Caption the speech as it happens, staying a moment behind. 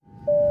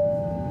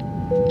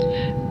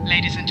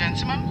Ladies and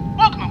gentlemen,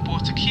 welcome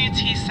aboard to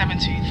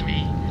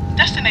QT013,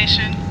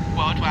 destination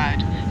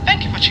worldwide.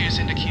 Thank you for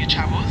choosing the Q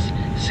Travels.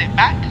 Sit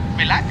back,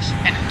 relax,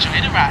 and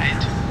enjoy the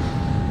ride.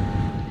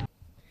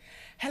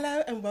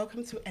 Hello and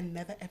welcome to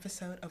another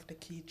episode of the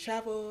Q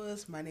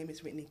Travels. My name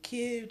is Whitney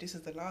Q. This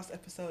is the last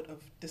episode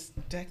of this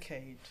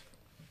decade.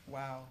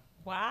 Wow.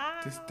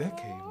 This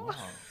decade, wow.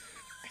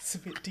 It's a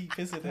bit deep,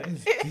 isn't it? That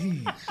is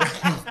deep.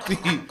 That is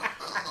deep.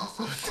 That's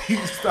some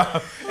deep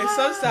stuff. It's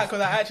so sad because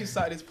I actually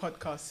started this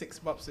podcast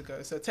 6 months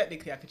ago. So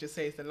technically I could just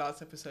say it's the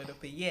last episode of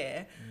the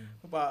year.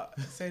 But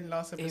saying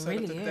last episode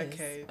really of the is.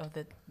 decade. Of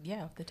the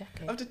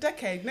decade. Of the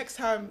decade. Next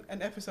time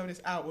an episode is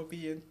out will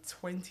be in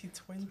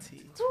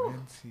 2020.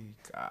 20,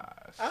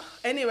 gosh.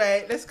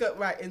 Anyway, let's get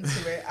right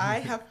into it. I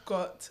have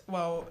got,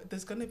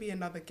 there's going to be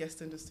another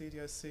guest in the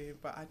studio soon,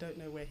 but I don't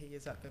know where he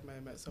is at the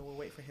moment, so we'll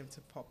wait for him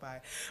to pop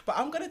by. But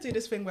I'm going to do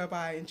this thing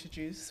whereby I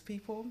introduce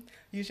people.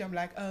 Usually I'm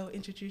like,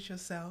 introduce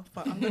yourself,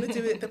 but I'm going to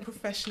do it the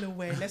professional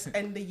way. Let's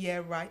end the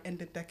year right, end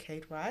the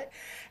decade right.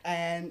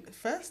 And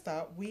first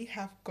up, we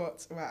have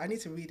got, I need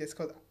to read this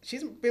because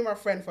she's been my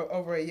friend for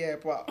over a year,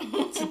 but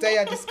today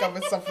I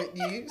discovered something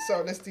new,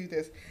 so let's do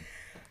this.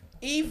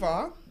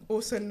 Eva,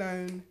 also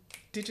known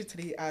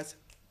digitally as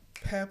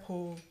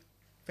Purple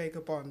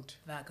Vagabond.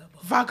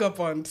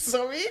 Vagabond,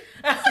 sorry.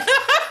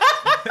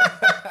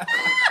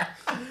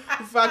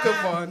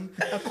 Vagabond,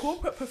 a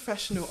corporate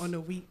professional on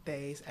the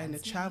weekdays and a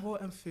travel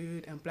and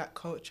food and black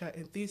culture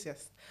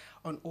enthusiast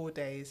on all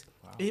days.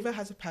 Wow. Eva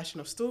has a passion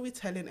of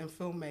storytelling and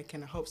filmmaking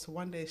and hopes to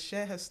one day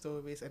share her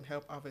stories and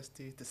help others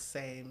do the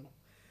same.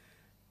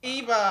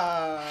 Eva.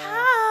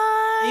 Hi.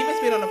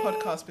 Eva's been on a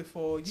podcast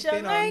before. You've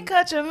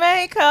Jamaica.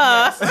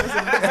 Yes,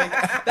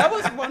 that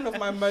was one of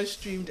my most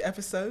streamed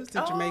episodes,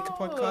 the Jamaica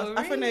podcast. Really?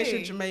 Afro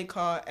Nation,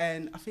 Jamaica,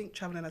 and I think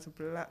Traveling as a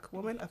Black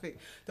Woman. I think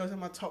those are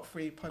my top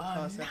 3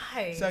 podcasts. Oh,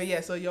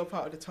 nice. So you're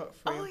part of the top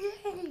 3. Oh,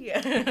 yay.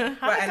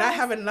 Right, and I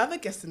have another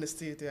guest in the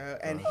studio,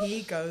 and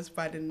he goes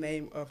by the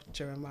name of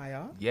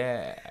Jeremiah.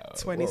 Yeah.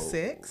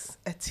 26,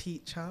 a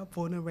teacher,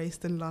 born and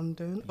raised in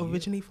London,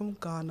 originally from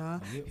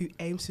Ghana, who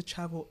aims to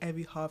travel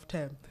every half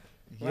term.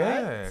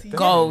 Yeah. Right?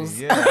 Goals.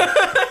 Yeah.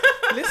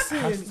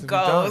 Listen,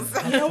 goals.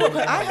 you know what?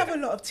 I have a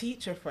lot of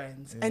teacher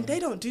friends, and they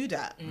don't do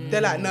that. They're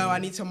like, no, I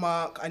need to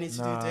mark, I need to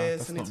do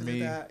this, I need to do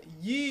that.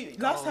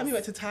 Last time you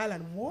went to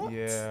Thailand, what?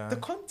 Yeah. The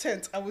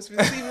content I was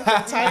receiving from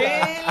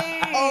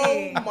Thailand.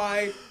 Oh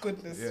my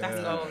goodness. Yeah.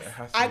 That's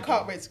goals. I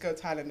can't wait to go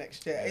to Thailand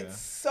next year.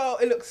 Yeah.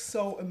 It looks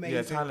so amazing.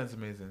 Yeah, Thailand's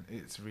amazing.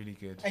 It's really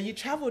good. And you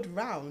travelled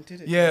round,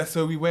 didn't you? Yeah,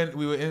 so we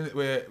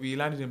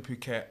landed in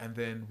Phuket, and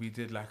then we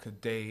did like a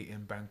day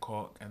in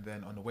Bangkok, and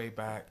then on the way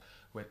back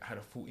had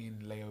a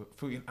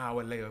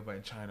 14-hour layover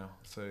in China.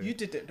 So you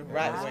did it the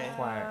right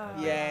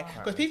way.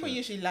 Because people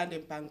usually land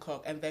in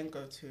Bangkok and then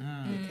go to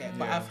Phuket.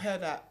 But I've heard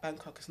that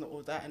Bangkok is not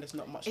all that, and there's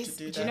not much to do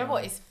there. Do you know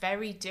what? It's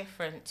very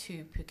different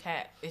to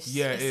Phuket. It's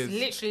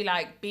literally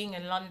like being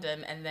in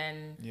London and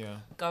then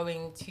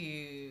going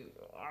to,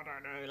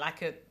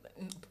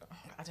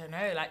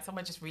 like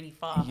somewhere just really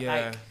far.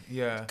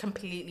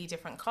 Completely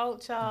different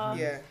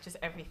culture. Just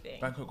everything.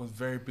 Bangkok was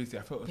very busy.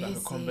 I felt it was like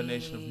a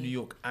combination of New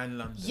York and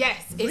London.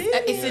 Yes,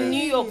 it's a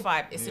New York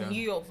vibe. It's a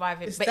New York vibe,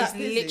 but it's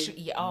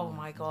literally, oh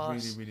my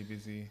gosh. Really, really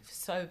busy.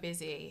 So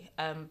busy.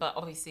 But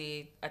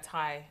obviously a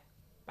Thai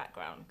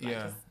background.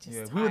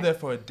 Just We were there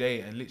for a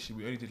day, and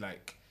literally we only did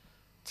like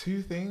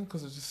 2 things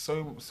because it was just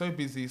so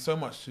busy, so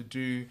much to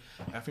do.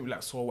 And I think we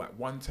saw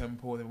one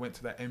temple, then went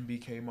to that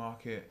MBK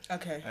market.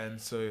 Okay. And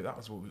so that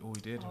was all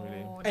we did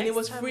really. And it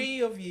was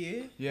 3 of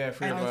you. Yeah,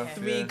 3 of us.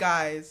 3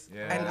 guys.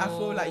 Yeah. And I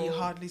feel like you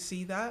hardly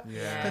see that.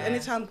 Yeah. Because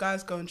anytime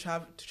guys go and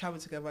travel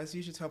together, it's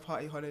usually to a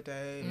party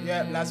holiday.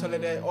 Yeah, last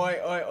holiday. Oi.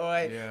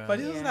 Yeah.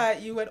 But it was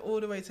like you went all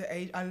the way to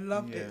Asia. I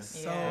loved it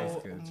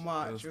so It was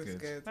much. It was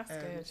good. That's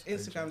good.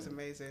 Instagram's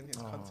amazing. His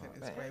content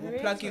is great. We'll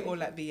plug you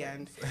all at the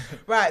end.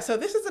 Right, so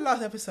this is the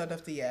last episode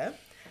of the year,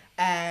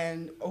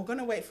 and we're going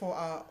to wait for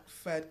our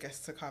 3rd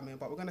guest to come in,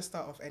 but we're going to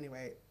start off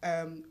anyway.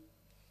 I'm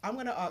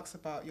going to ask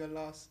about your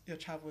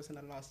travels in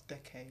the last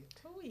decade.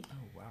 Oh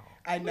wow!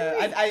 I know.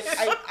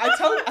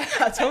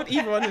 I told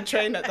Eva on the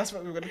train that's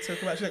what we were going to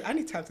talk about. She's like, I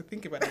need time to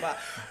think about it, but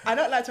I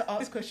don't like to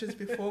ask questions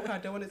before because I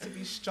don't want it to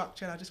be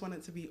structured. I just want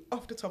it to be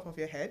off the top of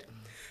your head.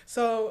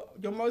 So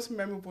your most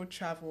memorable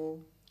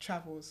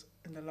travels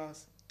in the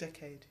last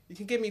decade. You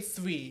can give me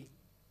 3.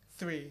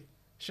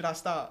 Should I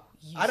start?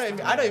 I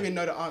don't even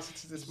know the answer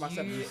to this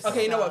myself.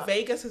 Okay, you know what?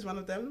 Vegas is one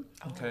of them.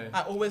 Okay.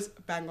 I always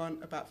bang on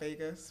about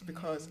Vegas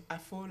because I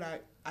feel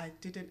like I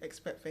didn't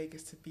expect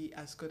Vegas to be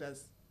as good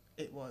as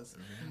it was.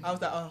 I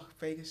was like,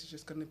 Vegas is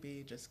just going to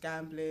be just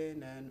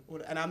gambling and all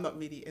that. And I'm not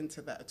really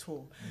into that at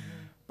all.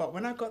 But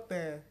when I got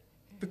there,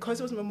 because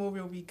it was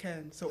Memorial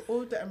Weekend, so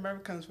all the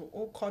Americans from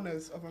all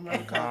corners of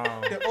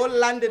America, they all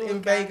landed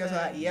in Vegas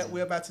like,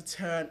 we're about to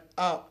turn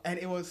up. And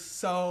it was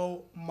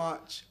so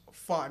much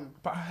fun.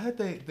 But I heard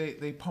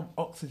they pump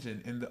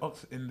oxygen in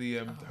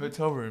the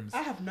hotel rooms.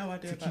 I have no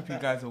idea to about keep that.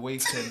 you guys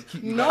awake and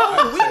keep you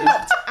No, we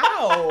knocked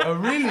out. Oh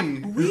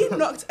really? We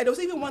knocked. And there was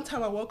even one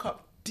time I woke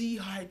up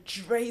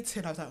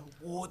dehydrated. I was like,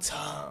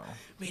 water.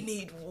 We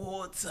need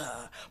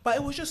water. But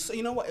it was just,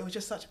 you know what? It was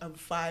just such a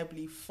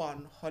vibely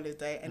fun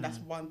holiday, and that's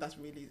one that's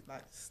really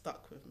like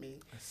stuck with me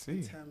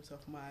in terms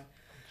of my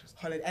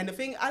holiday. And the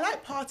thing, I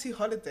like party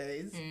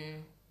holidays,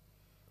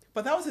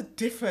 but that was a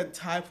different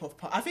type of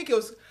party. I think it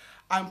was,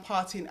 I'm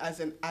partying as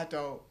an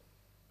adult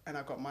and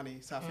I got money,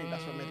 so I think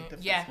that's what made a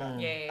difference.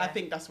 Yeah. I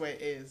think that's where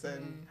it is,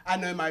 and I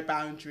know my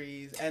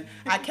boundaries, and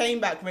I came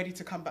back ready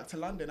to come back to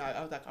London.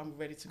 I was like, I'm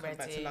ready to come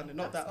back to London,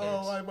 not that,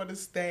 I want to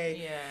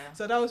stay.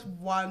 So that was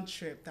one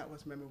trip that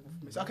was memorable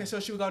for me. So, okay, so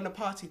should we go on the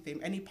party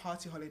theme? Any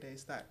party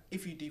holidays that,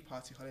 if you do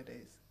party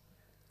holidays?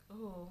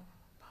 Oh,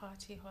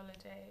 party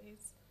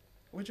holidays.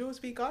 Would yours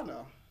be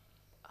Ghana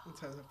in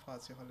terms of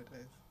party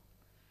holidays?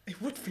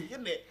 It would be,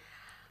 isn't it?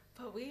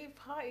 But we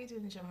partied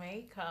in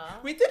Jamaica.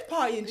 We did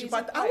party in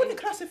Jamaica. I wouldn't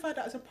classify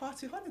that as a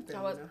party holiday.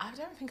 I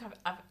don't think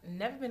I've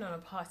never been on a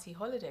party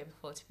holiday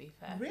before, to be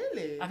fair.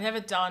 Really? I've never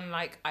done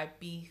like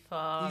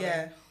Ibiza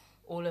and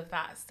all of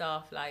that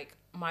stuff. Like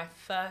my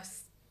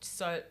first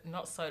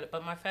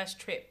my first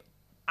trip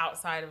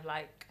outside of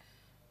like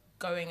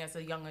going as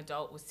a young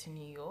adult was to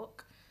New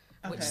York.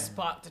 Which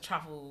sparked the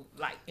travel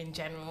like in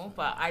general,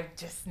 but I've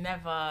just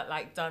never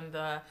like done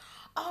the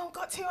I've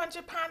got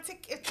 £200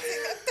 ticket.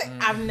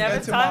 I've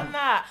never done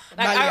that.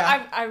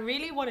 Like I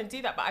really want to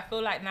do that, but I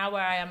feel like now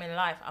where I am in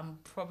life, I'm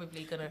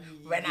probably gonna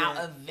rent out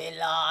a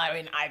villa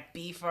in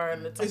Ibiza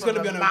on the top of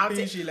a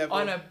mountain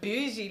on a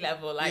bougie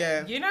level.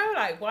 Like you know,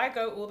 like why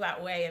go all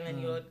that way and then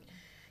you're,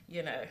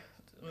 you know.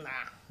 Nah.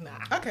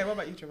 Okay, what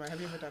about you, Jermaine?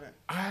 Have you ever done it?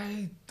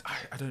 I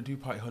don't do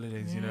party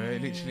holidays, you know.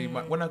 Literally,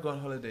 when I go on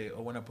holiday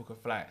or when I book a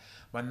flight,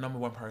 my number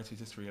one priority is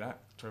just to relax.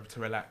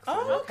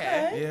 Oh,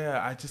 okay.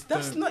 Yeah, I just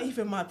That's not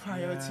even my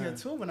priority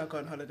at all when I go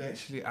on holiday.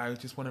 Literally, I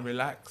just want to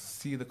relax,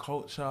 see the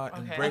culture,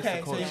 embrace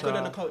the culture. So you're good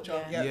on the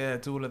culture. Yeah,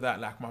 do all of that.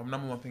 Like, my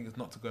number one thing is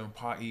not to go and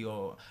party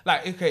or...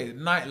 Like, okay,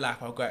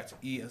 nightlife, I'll go out to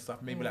eat and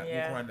stuff. Maybe, walk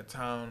around the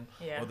town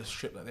or the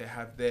strip that they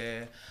have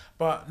there.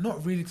 But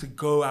not really to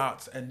go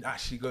out and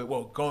actually go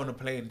on a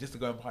plane just to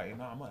go and party.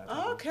 No, I'm not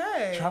I'm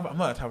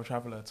not a type of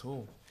traveller at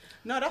all.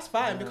 No, that's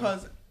fine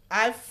because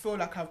I feel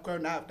like I've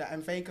grown out that,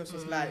 and Vegas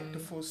was like the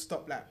full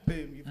stop, like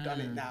boom, you've done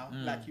it now.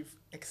 Like you've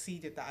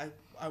exceeded that.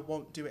 I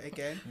won't do it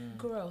again.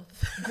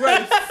 Growth.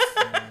 Because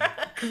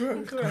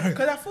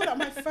I feel like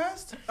my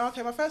first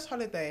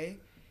holiday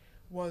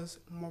was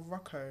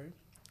Morocco.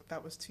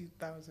 That was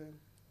 2000,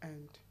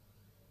 and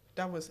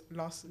that was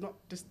not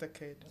this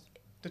decade.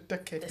 The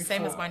decade before.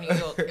 Same as my New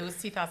York. It was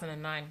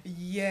 2009.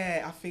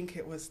 Yeah, I think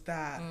it was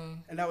that,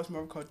 and that was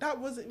Morocco. That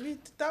wasn't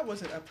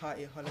a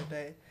party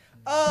holiday.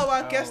 Oh,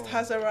 our guest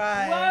has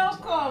arrived.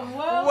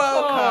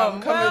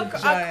 Welcome. Come and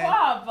join.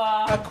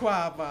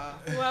 Aquaba.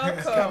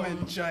 Welcome. Come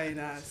and join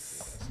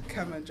us.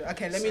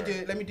 Okay,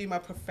 let me do my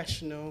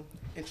professional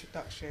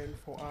introduction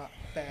for our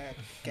third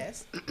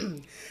guest.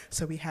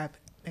 So we have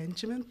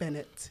Benjamin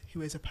Bennett,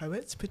 who is a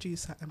poet,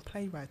 producer and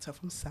playwright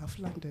from South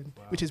London,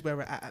 which is where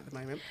we're at the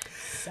moment.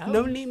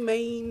 Knownly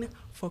main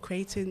for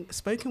creating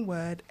spoken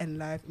word and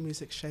live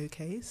music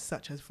showcase,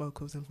 such as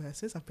vocals and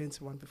verses. I've been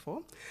to one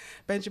before.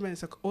 Benjamin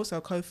is also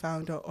a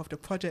co-founder of the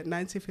Project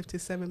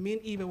 1957. Me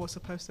and Eva were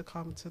supposed to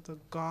come to the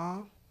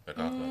GAR, but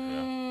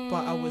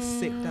I was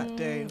sick that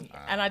day.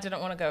 And I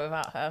didn't want to go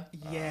without her.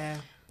 Yeah,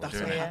 that's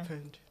what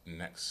happened.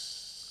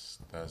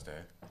 Next Thursday.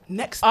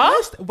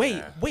 Thursday?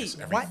 Wait,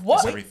 what?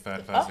 It's every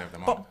third Thursday of the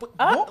month.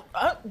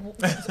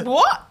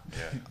 What?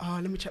 Yeah. Oh,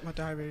 let me check my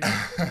diary.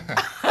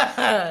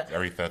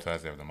 Every third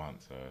Thursday of the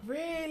month. So.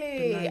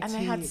 Really? And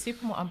they had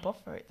Supermodel and Bob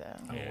for it there.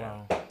 Yeah. Oh,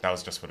 wow. That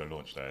was just for the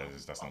launch, though.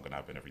 That's not going to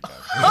happen every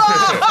time.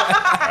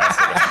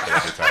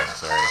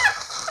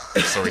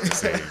 Sorry to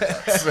say.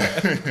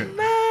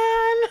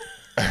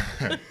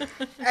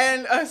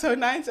 And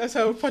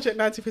so Project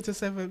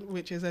 1957,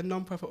 which is a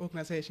non-profit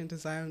organisation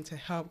designed to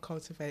help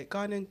cultivate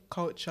Ghanaian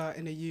culture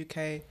in the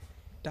UK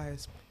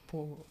diaspora.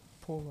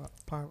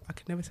 I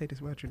can never say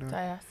this word, you know.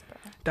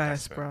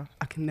 Diaspora.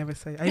 I can never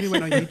say. I even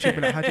went on YouTube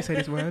and like, how do you say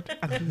this word?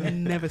 I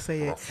can never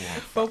say it.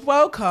 But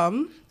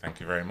welcome. Thank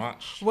you very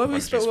much. What are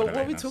we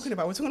talking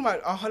about? We're talking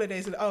about our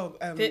holidays and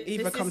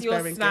Eva comes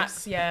bearing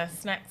snacks, gifts.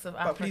 Snacks of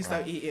But Africa. please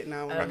don't eat it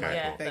now.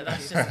 Okay, but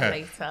that's just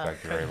later.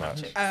 Thank you very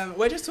much.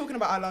 We're just talking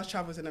about our last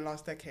travels in the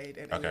last decade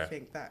and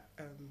anything that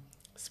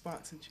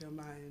sparks into your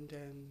mind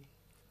and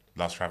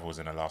last travels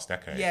in the last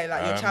decade. Yeah,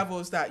 like your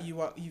travels that you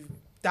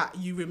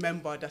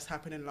remember that's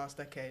happened in the last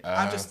decade.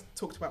 I've just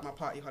talked about my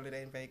party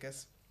holiday in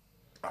Vegas.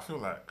 I feel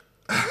like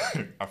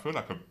a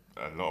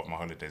lot of my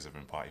holidays have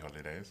been party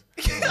holidays.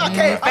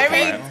 Okay.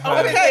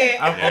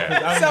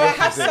 Yeah. So I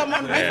have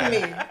someone with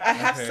me. I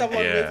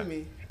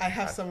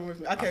have someone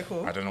with me. Okay,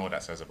 cool. I don't know what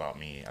that says about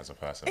me as a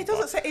person. It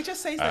doesn't say. It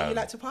just says that you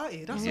like to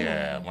party. That's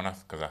all.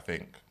 Because I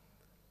think.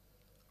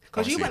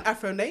 Because you went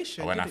Afro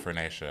Nation. I went Afro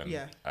Nation.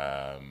 Yeah.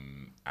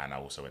 And I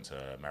also went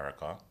to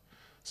America.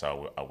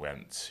 So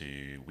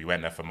we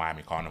went there for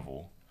Miami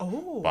Carnival.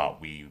 Oh.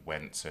 But we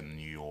went to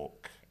New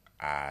York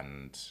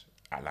and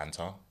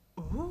Atlanta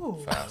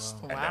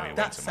first. And then we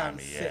went to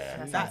Miami. Sick.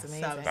 Yeah. That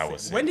sounds that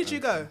was sick. sick. When did you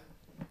go?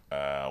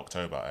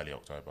 early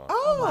October.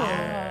 Oh.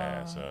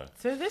 Yeah.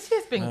 So this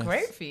year's been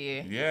great for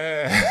you.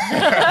 Yeah.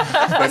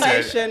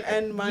 Nation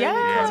and Miami,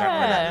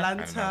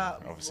 Atlanta.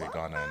 And obviously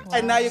Ghana.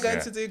 And now you're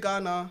going to do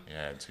Ghana.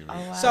 Yeah, in 2 weeks.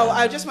 Oh, wow. So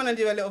I just want to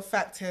do a little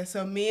fact here.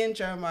 So me and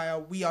Jeremiah,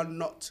 we are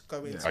not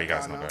going to Ghana. You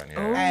guys not going?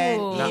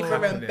 And Ooh.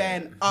 Eva and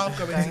Ben are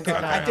going to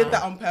Ghana. I did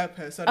that on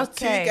purpose. So the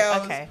two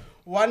girls,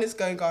 one is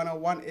going Ghana,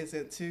 one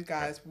isn't. Two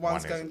guys,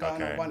 one's going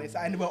Ghana, one is.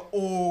 And we're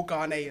all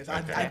Ghanaians.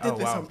 I did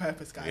this on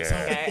purpose, guys.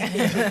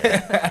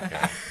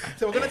 Yeah.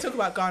 So we're going to talk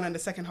about Ghana in the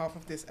second half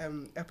of this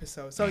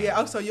episode. So yeah,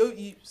 also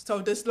so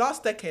this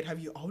last decade, have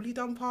you only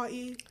done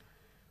party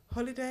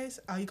holidays?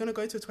 Are you going to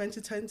go to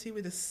 2020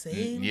 with the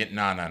same?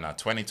 No.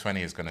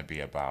 2020 is going to be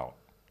about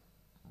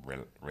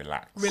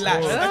relax.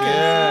 Relax.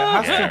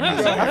 Yeah.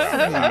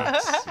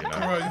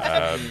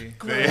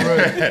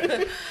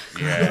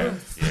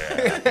 Yeah,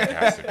 it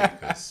has to be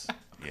because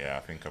I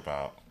think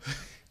about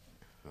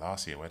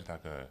last year. Where did I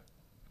go?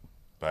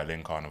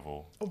 Berlin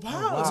Carnival. Oh,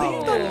 wow. So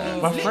you've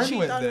done. My friend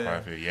went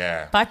there.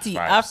 Yeah. Party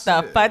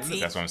after party.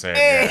 That's what I'm saying.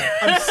 Yeah.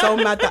 I'm so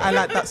mad that I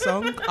like that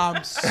song.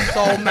 I'm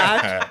so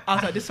mad. I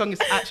was like, this song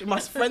is actually. My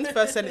friend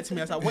first sent it to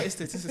me. I was like, what is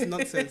this? This is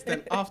nonsense.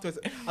 Then afterwards,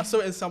 I saw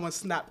it in someone's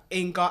snap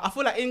in Ghana. I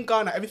feel like in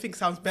Ghana everything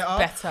sounds better.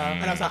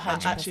 And I was like, I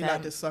actually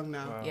like this song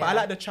now. Wow. But I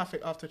like the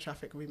Traffic After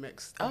Traffic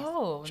remix.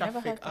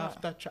 Traffic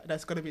After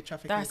There's gonna be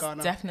traffic in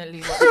Ghana. That's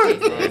definitely what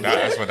it is.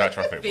 That's what that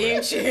traffic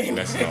was.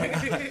 Let's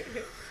not.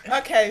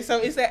 Okay, so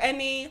is there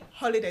any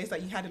holidays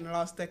that you had in the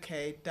last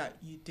decade that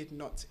you did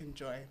not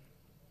enjoy?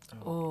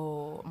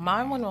 Oh,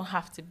 mine one will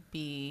have to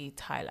be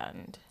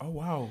Thailand. Oh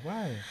wow,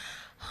 why?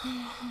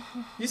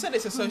 You said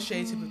it's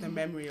associated with the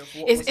memory of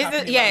what was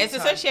happening. It's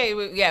associated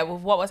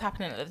with what was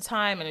happening at the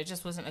time, and it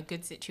just wasn't a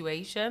good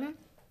situation.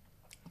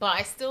 But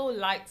I still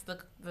liked the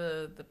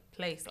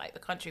place, like the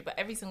country. But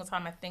every single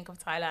time I think of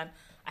Thailand,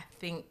 I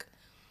think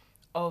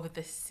of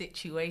the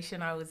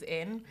situation I was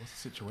in. What's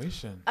the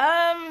situation?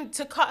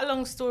 To cut a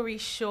long story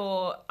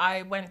short,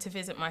 I went to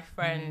visit my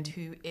friend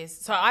who is...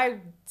 So I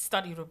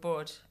studied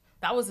abroad.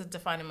 That was a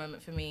defining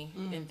moment for me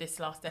in this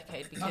last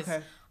decade because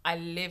I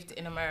lived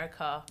in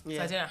America.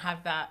 So I didn't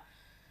have that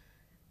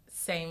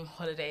same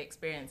holiday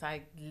experience.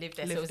 I lived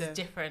there, so it was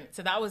different.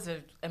 So that was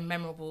a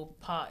memorable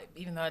part,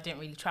 even though I didn't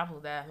really travel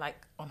there, like,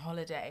 on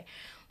holiday.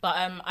 But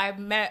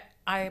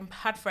I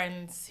had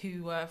friends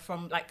who were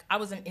from, like, I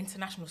was an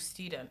international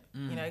student,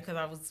 you know, because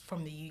I was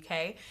from the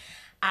UK.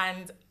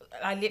 And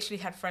I literally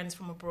had friends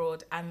from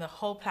abroad, and the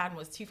whole plan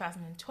was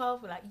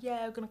 2012. We're like,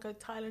 yeah, we're going to go to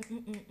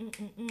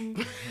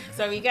Thailand.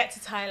 So we get to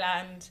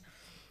Thailand,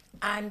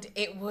 and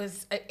it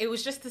was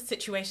just the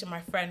situation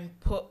my friend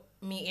put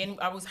me in.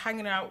 I was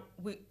hanging out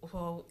with,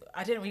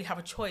 I didn't really have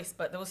a choice,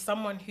 but there was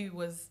someone who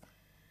was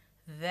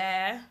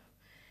there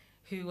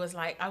who was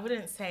like, I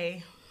wouldn't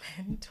say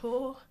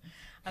mentor.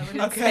 I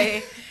wouldn't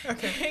say,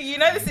 you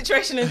know, the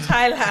situation in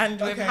Thailand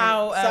with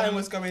how something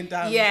was going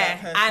down.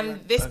 Yeah, and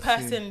this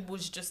person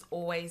was just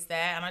always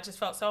there, and I just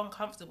felt so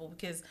uncomfortable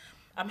because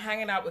I'm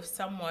hanging out with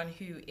someone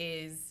who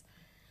is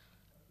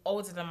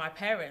older than my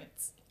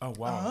parents. Oh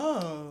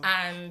wow!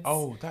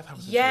 Oh, and that type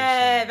of situation.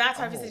 Yeah, that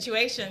type of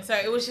situation. So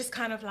it was just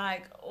kind of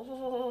like,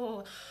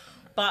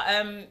 but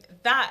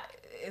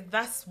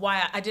that's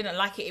why I didn't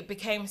like it. It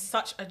became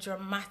such a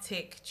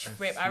dramatic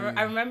trip.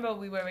 I remember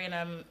we were in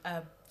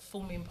a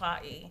full moon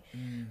party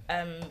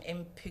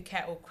in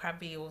Phuket or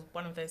Krabi or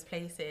one of those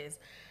places,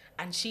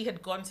 and she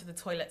had gone to the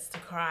toilets to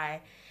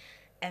cry,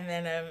 and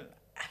then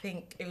I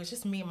think it was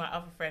just me and my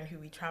other friend who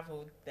we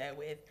travelled there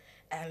with,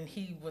 and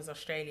he was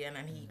Australian,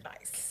 and he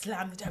like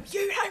slammed the door.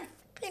 You don't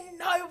fucking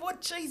know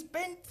what she's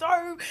been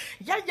through.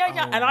 Yeah.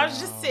 And I was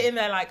just sitting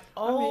there like,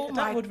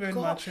 that would ruin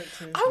my trip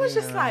too. I was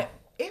just like,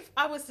 if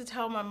I was to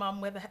tell my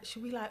mum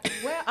she'd be like,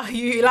 where are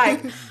you?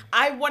 Like,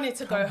 I wanted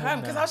to go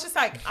home because I was just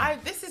like,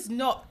 this is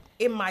not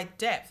in my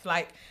depth.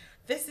 Like,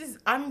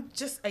 I'm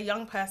just a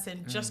young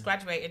person, just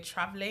graduated,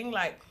 traveling.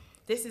 Like,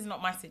 this is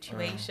not my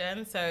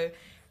situation. So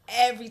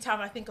every time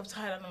I think of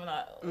Thailand, I'm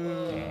like,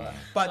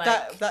 But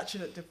like, that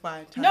shouldn't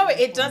define Thailand. No,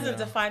 it doesn't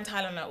define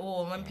Thailand at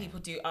all. And when people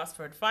do ask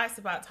for advice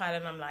about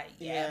Thailand, I'm like,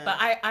 But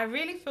I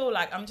really feel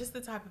like I'm just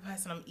the type of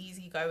person, I'm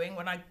easygoing.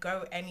 When I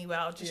go anywhere,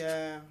 I'll just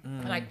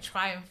like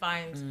try and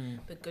find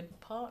the good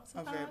parts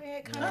about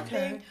it kind of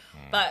thing.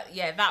 But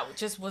yeah, that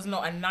just was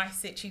not a nice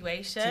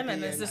situation.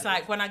 And it's just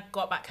like, when I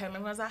got back home,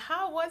 everyone was like,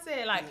 how was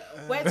it? Like,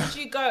 where did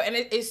you go? And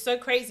it's so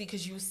crazy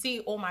because you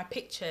see all my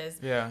pictures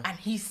and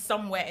he's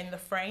somewhere in the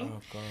frame.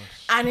 Oh, gosh.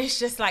 And it's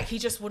just like, he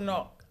just would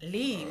not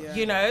leave,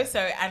 you know? So,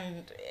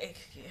 and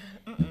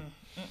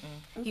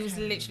he was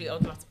literally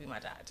old enough to be my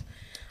dad.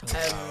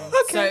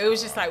 So it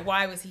was just like,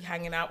 why was he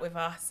hanging out with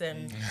us?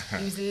 And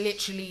he was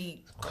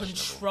literally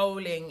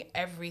controlling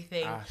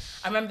everything. I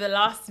remember the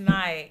last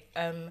night,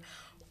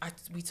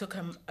 we took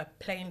a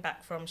plane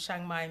back from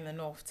Chiang Mai in the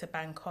north to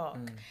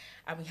Bangkok,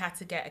 and we had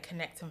to get a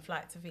connecting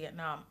flight to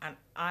Vietnam. And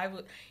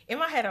in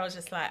my head, I was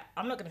just like,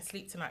 I'm not going to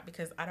sleep tonight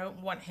because I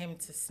don't want him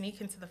to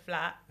sneak into the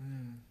flat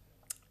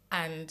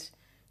and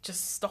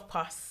just stop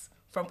us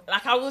from,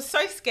 like, I was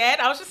so scared.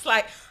 I was just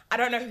like, I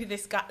don't know who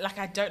this guy,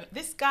 like,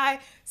 this guy,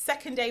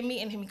 second day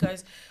meeting him, he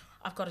goes,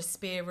 I've got a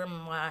spare room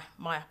in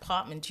my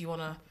apartment. Do you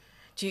want to,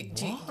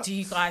 do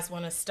you guys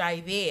want to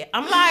stay there?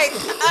 I'm like,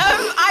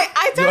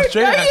 I don't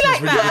know you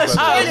like that.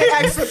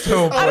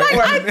 I'm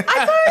like,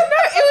 I don't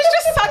know. It was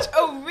just such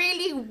a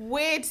really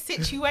weird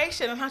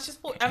situation. And I just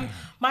thought, I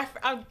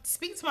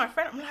speak to my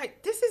friend, I'm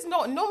like, this is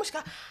not normal. She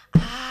goes,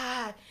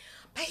 but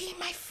he's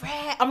my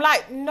friend. I'm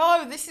like,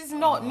 no, this is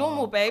not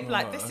normal, babe.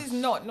 Like, this is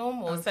not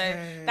normal.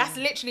 Okay. So that's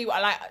literally what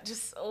I like.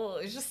 It's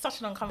just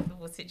such an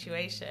uncomfortable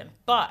situation.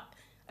 But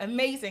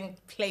amazing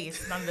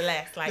place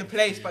nonetheless. Like, the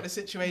place, but the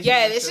situation.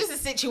 Yeah, it's just a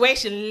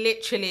situation.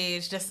 Literally,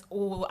 is just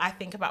all I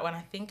think about when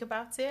I think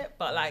about it.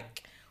 But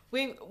like,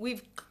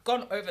 we've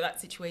gone over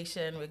that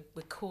situation.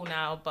 We're cool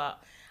now.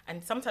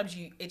 And sometimes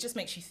it just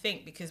makes you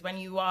think, because when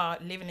you are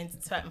living in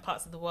certain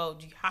parts of the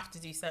world, you have to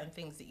do certain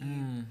things that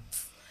you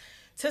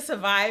to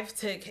survive.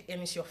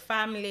 And it's your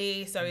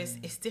family, so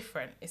it's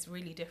different. It's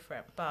really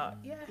different. But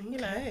yeah, you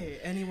know.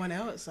 Anyone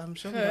else? I'm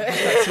sure we have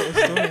that sort of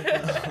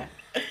story.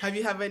 Have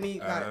you have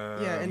any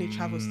any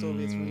travel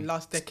stories from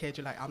last decade?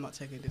 You're like, I'm not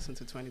taking this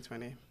into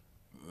 2020.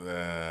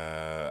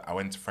 I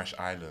went to Fresh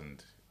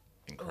Island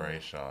in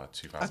Croatia,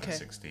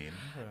 2016. Okay.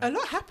 A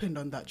lot happened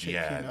on that trip.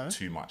 Yeah, you know?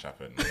 Too much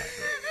happened.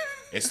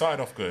 It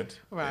started off good.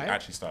 Right. It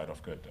actually started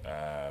off good.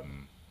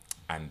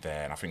 And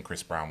then I think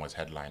Chris Brown was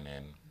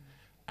headlining,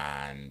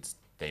 and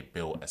they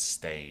built a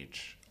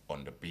stage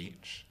on the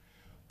beach,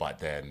 but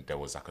then there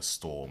was like a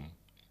storm,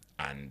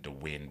 and the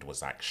wind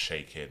was like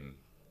shaking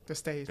the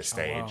stage.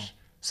 Oh, wow.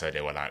 So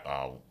they were like,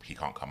 oh, he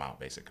can't come out,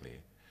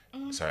 basically.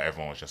 So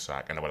everyone was just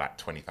like, and there were like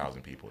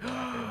 20,000 people there,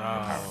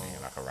 apparently,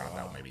 like around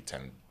that, maybe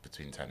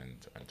between 10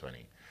 and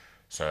 20.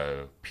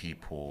 So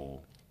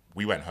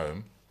we went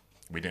home.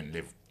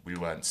 We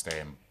weren't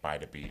staying by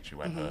the beach. We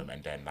went home,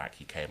 and then like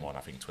he came on, I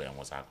think, Twitter, and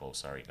was like, oh,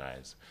 sorry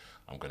guys,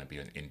 I'm going to be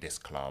in this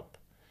club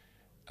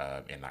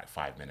in like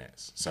 5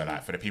 minutes. So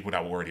like for the people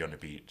that were already on the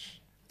beach,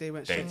 they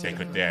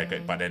could,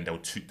 but then there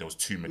was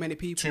too many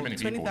people.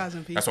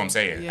 20,000 people. That's what I'm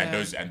saying. Yeah.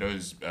 And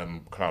those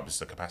clubs,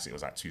 the capacity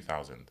was like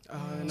 2,000.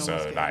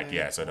 So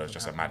there was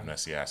just a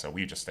madness. Yeah, so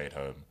we just stayed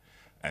home,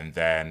 and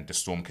then the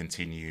storm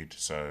continued.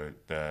 So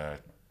the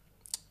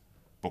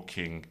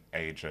booking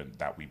agent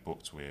that we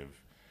booked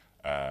with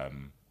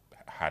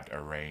had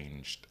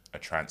arranged a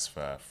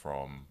transfer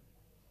from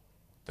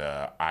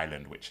the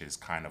island, which is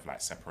kind of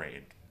like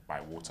separated by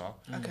water,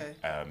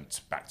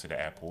 back to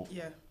the airport.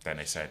 Yeah. Then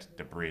they said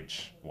the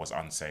bridge was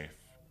unsafe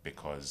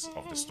because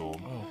of the storm.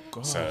 Oh,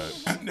 gosh. So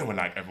they were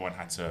like, everyone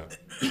had to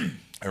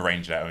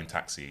arrange their own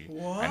taxi,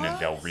 and then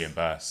they'll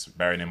reimburse.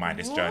 Bearing in mind,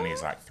 this journey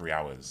is like 3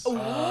 hours. It's like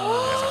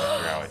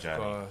a 3-hour journey.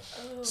 Gosh.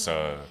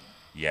 So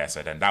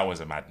then that was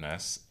a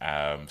madness.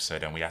 So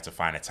then we had to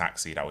find a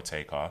taxi that would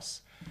take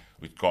us.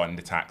 We got in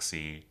the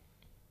taxi.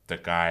 The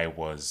guy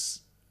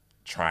was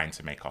trying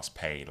to make us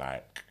pay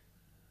like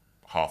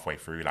halfway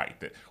through,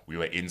 we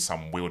were in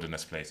some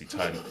wilderness place. He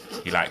turned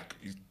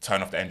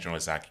off the engine and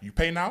was like, you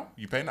pay now?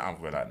 And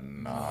we were like,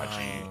 nah,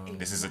 G,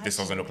 this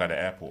doesn't look like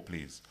the airport,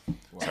 please.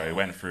 Wow. So we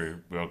went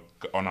through, we were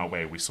on our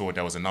way, we saw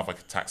there was another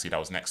taxi that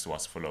was next to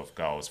us full of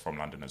girls from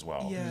London as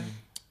well. Yeah.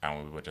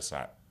 And we were just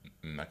like,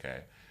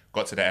 okay.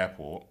 Got to the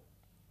airport,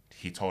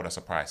 he told us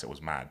a price, it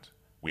was mad.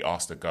 We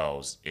asked the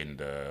girls in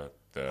the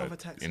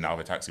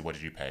other taxi, what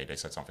did you pay? They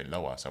said something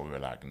lower. So we were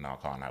like, no,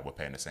 I can't, we're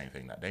paying the same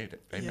thing that they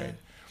paid.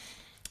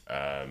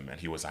 And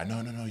he was like,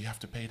 no, you have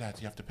to pay that.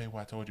 You have to pay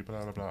what I told you,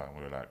 blah, blah, blah. And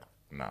we were like,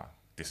 nah,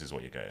 this is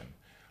what you're getting.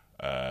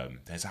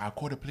 He's like, I'll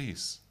call the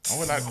police. And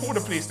we're like, call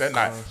the police. Then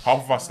like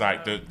half of us,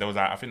 like there was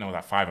like, I think there was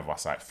like 5 of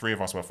us, like 3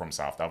 of us were from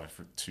South, the other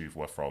 2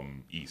 were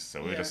from East.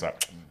 So we were just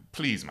like,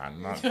 please,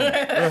 man.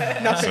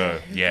 So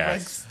yeah,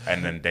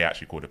 and then they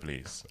actually called the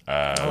police. They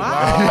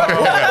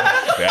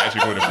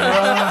actually called the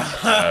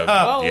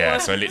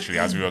police. So literally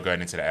as we were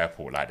going into the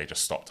airport, like they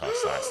just stopped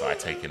us, like started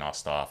taking our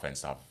stuff and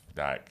stuff,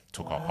 like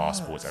took our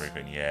passports,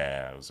 everything.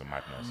 Yeah, it was a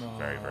madness.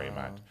 Very, very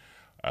mad.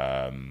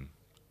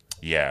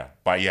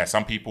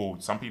 Some people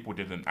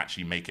didn't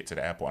actually make it to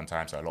the airport on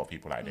time, so a lot of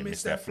people they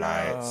missed their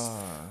flights.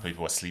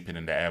 People were sleeping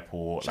in the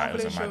airport. Travel it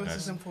was a insurance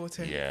madness. is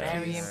important. Yeah,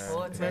 very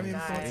important. Very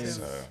important.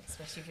 So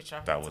especially if you're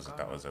traveling.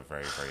 that was a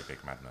very, very big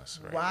madness.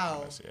 Very wow. Big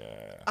madness,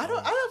 yeah. I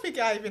don't think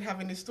I even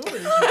have any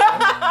stories.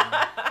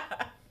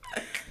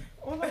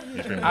 What about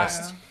you?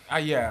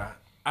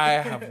 I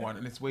have one,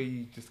 and it's where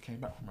you just came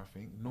back from, I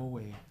think.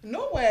 Norway.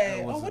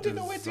 What did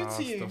Norway do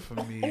to you? For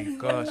me.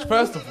 Gosh.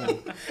 First of all,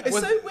 it's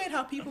so weird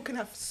how people can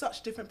have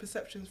such different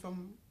perceptions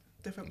from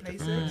different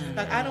places.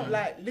 Like, I don't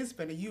like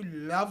Lisbon, and you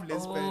love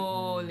Lisbon.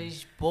 Oh,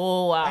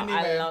 Lisboa. Anyway,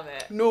 I love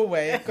it.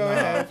 Norway, go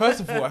ahead. First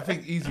of all, I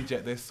think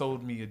EasyJet, they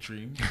sold me a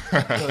dream.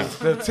 Because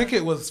the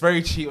ticket was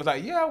very cheap. I was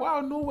like, yeah,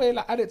 wow, Norway,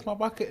 like, add it to my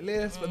bucket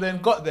list. But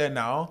then got there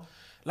now,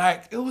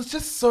 Like, it was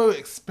just so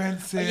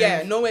expensive.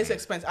 Yeah, Norway's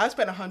expensive. I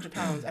spent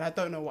 £100 and I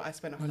don't know what I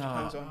spent £100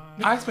 on.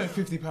 I spent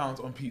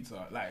 £50 on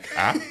pizza. Like,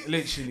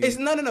 literally. It's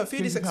no.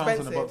 Food is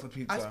expensive. On a box of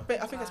pizza.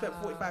 I think I spent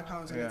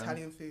 £45 on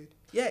Italian food.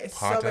 Yeah, it's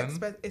Pardon? so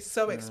expensive. It's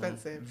so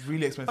expensive. It's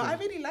really expensive. But I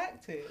really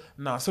liked it.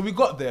 No, so we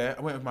got there.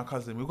 I went with my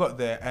cousin. We got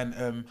there,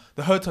 and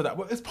the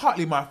hotel it's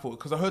partly my fault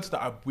because the hotel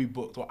that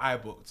I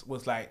booked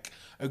was like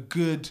a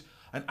good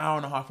an hour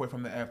and a half away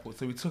from the airport.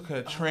 So we took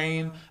a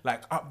train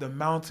like up the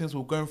mountains.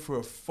 We were going through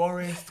a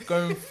forest,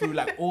 going through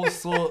like all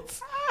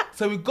sorts.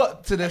 So we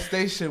got to the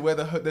station where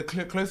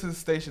the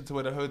closest station to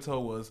where the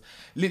hotel was,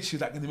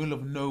 literally like in the middle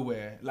of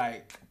nowhere,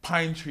 like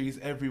pine trees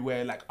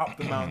everywhere, like up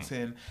the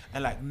mountain,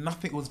 and like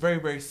nothing. It was very,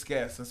 very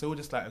scarce. And so we were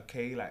just like,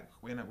 okay, like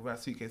with our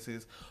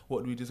suitcases,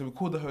 what do we do? So we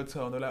called the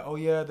hotel and they're like, oh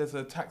yeah, there's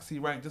a taxi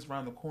rank just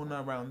around the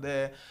corner, around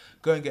there.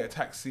 Go and get a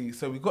taxi.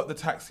 So we got the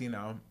taxi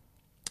now,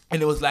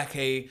 and it was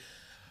like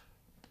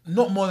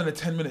not more than a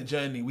 10-minute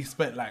journey. We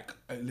spent like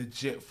a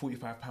legit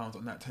 £45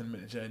 on that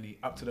 10-minute journey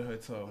up to the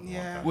hotel.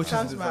 Yeah, which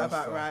sounds is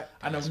about right.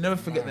 And I'll never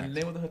forget the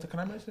name of the hotel. Can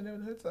I mention the name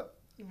of the hotel?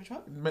 Which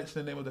one?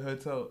 Mention the name of the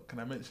hotel. Can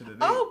I mention the name?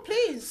 Oh,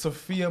 please.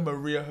 Sophia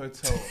Maria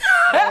Hotel.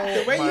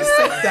 The way you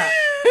said that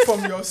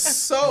from your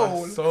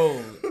soul. My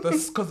soul.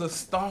 Because the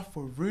staff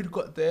were rude,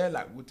 got there,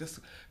 like, we just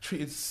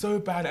treated so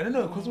bad. I don't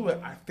know, because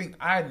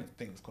I didn't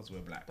think it's because we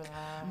were black.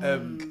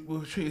 We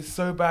were treated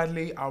so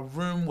badly. Our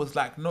room was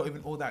like not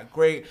even all that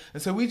great.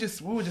 And so we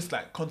were just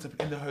like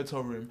contemplating in the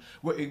hotel room.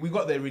 We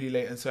got there really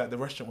late, and so like, the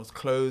restaurant was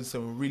closed, so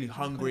we were really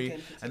hungry.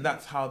 And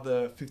that's how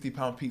the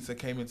 £50 pizza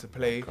came into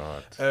play.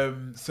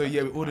 So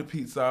yeah, we ordered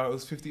pizza. It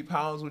was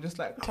 £50. We're just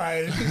like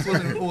crying. The pizza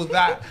wasn't all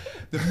that.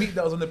 The meat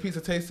that was on the pizza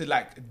tasted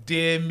like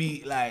deer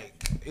meat. Like,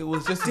 it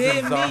was just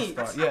a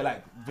disaster. Yeah,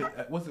 like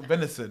what's it,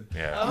 venison?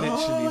 Yeah,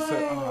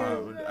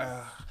 literally.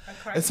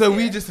 And so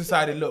we just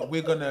decided, look,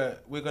 we're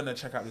gonna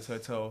check out this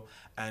hotel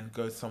and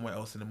go somewhere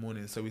else in the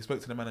morning. So we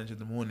spoke to the manager in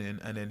the morning,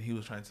 and then he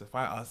was trying to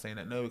fight us, saying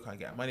that no, we can't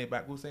get our money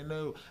back. We were saying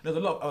no. There's a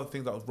lot of other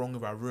things that was wrong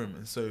with our room,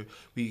 and so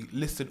we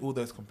listed all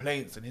those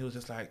complaints, and he was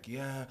just like,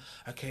 yeah,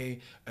 okay,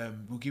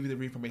 we'll give you the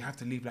refund, but you have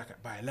to leave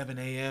like by 11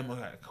 a.m. We're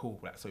like, cool.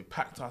 Like, so we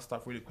packed our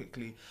stuff really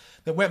quickly,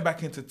 then went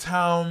back into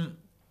town.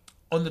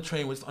 On the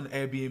train, was on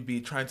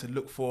Airbnb trying to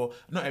look for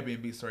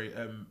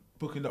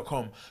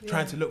Booking.com,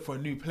 trying to look for a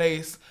new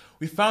place.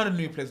 We found a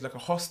new place, like a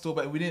hostel,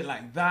 but we didn't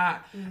like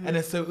that. And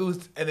then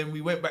and then we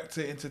went back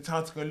into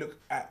town to go look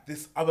at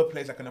this other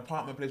place, like an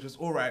apartment place, which was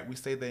all right. We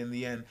stayed there in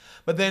the end,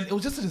 but then it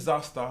was just a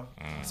disaster.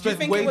 Do you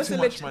think it was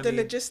the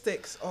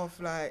logistics of,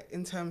 like,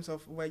 in terms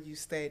of where you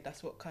stayed?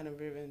 That's what kind of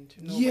ruined.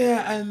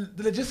 Yeah, and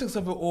the logistics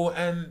of it all,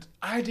 and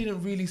I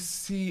didn't really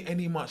see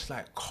any much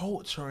like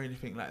culture or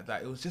anything like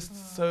that. It was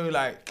just so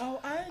like.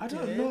 Oh, I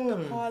don't know.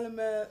 The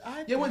Parliament.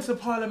 Went to the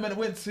Parliament.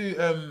 Went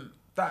to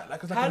that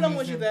like. How long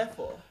was you there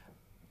for?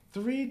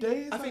 3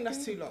 days. I think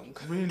that's too long.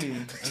 Really?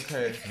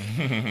 Okay.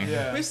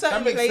 Yeah. With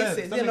certain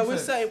places,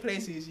 with certain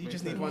places, you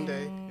just need one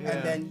day,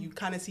 and then you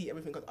kind of see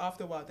everything. Because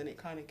after a while, then it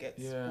kind of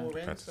gets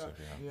boring. So,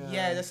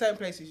 there's certain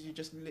places you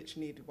just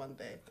literally need one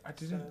day. I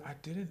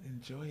didn't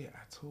enjoy it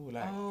at all.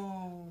 Like,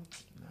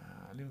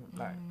 I didn't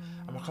like.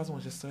 And my cousin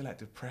was just so like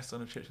depressed on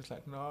the trip. She's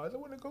like, no, I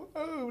don't want to go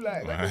home.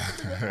 Like,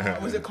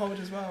 was it cold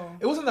as well?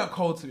 It wasn't that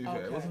cold, to be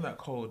fair. It wasn't that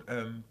cold.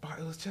 But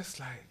it was just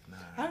like, nah.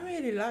 I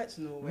really liked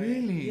Norway.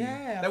 Really?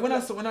 Yeah. Like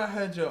when I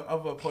heard your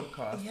other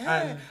podcast.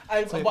 Yeah.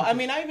 I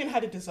even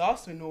had a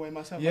disaster in Norway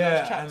myself when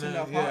I was trapped in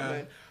the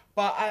apartment.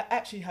 But I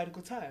actually had a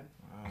good time.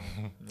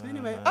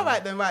 Anyway, all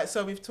right then, right.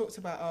 So we've talked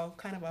about our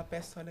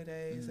best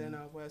holidays and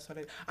our worst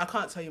holidays. I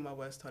can't tell you my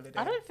worst holiday.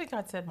 I don't think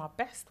I'd said my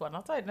best one.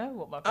 I don't know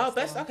what my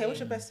best one okay, what's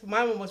your best?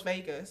 My one was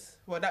Vegas.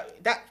 Well,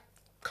 that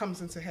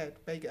comes into head,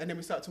 Vegas, and then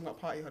we start talking about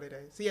party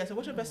holidays. So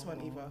what's your best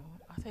one, Eva?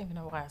 I don't even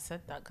know why I said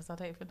that, because I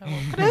don't even know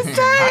what to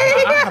say.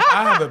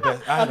 I have a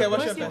best.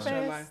 What's your best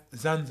one?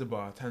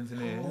 Zanzibar,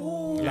 Tanzania.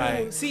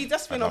 Ooh. See,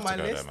 that's been on my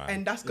list,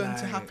 and that's going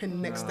to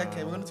happen next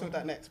decade. We're going to talk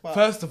about that next. But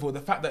first of all,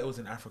 the fact that it was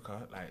in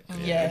Africa, like,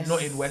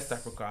 not in West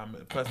Africa,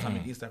 first time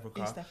in East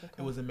Africa.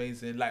 It was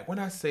amazing. Like, when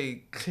I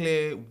say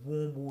clear,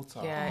 warm water.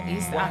 Yeah,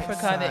 East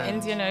Africa, the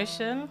Indian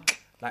Ocean.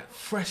 Like,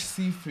 fresh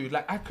seafood.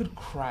 Like, I could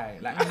cry.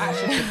 Like, I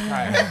actually could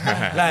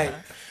cry. Like,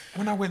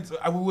 when I went,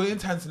 we were in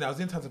Tanzania. I was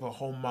in Tanzania for a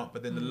whole month,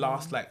 but then the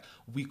last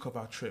week of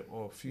our trip,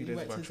 or a few days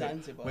of our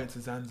trip, went to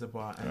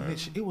Zanzibar, and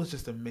literally, it was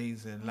just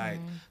amazing. Like,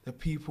 the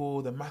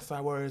people, the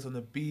Maasai warriors on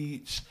the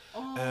beach.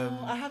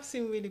 I have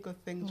seen really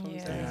good things from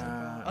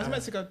Zanzibar. I was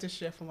meant to go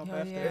this year for my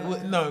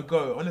birthday. No,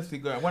 go, honestly,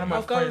 go. One of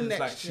my friends,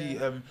 like, she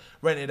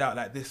rented out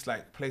like this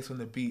like place on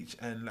the beach,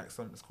 and like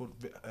it's called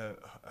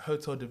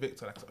Hotel de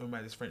Victor, like, owned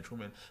by this French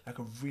woman, like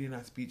a really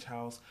nice beach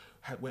house.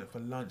 Went for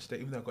lunch there,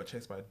 even though I got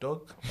chased by a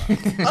dog.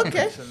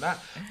 Okay.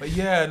 But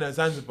yeah, no,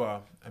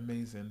 Zanzibar,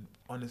 amazing.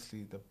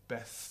 Honestly, the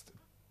best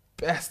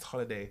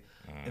holiday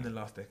in the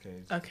last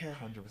decade. Okay.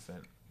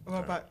 100%.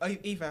 What about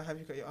Eva? Have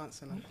you got your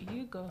answer now?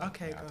 You go.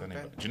 Okay, go on. Do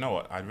you know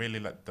what? I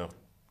really like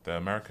the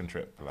American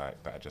trip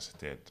like that I just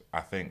did. I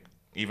think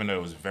even though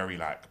it was very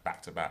like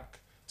back to back,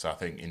 so I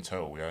think in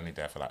total we were only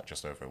there for like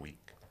just over a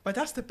week. But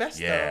that's the best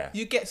though.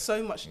 You get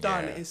so much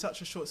done in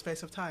such a short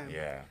space of time.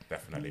 Yeah,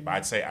 definitely. But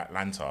I'd say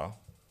Atlanta.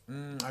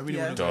 I really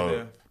want to go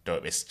there.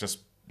 Dope. It's just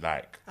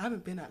like I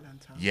haven't been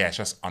Atlanta. Yeah, it's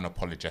just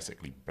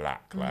unapologetically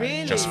black. Like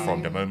really? just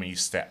from the moment you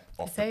step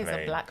off the plane. It's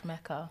a black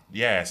mecca.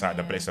 Yeah, it's like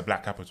it's the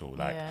black capital.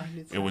 Like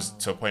it was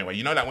to a point where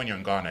like when you're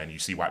in Ghana and you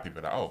see white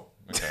people like, oh,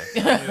 okay.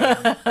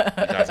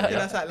 That's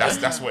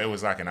what it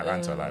was like in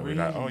Atlanta. Like we're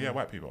like, oh yeah,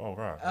 white people. Oh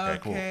right, okay,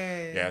 cool.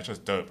 Yeah, it's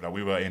just dope. Like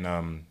we were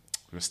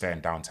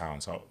staying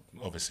downtown, so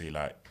obviously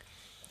that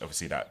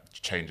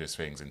changes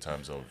things in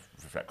terms of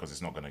because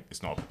it's not a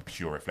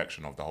pure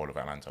reflection of the whole of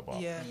Atlanta,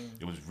 but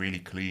it was really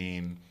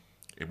clean.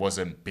 It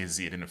wasn't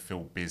busy. It didn't feel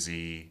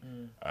busy.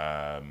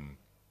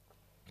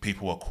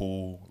 People were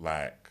cool.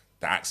 Like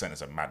the accent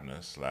is a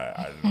madness. Like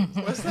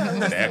what's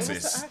that? The accent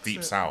is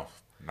deep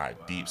south,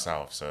 like deep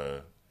south.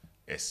 So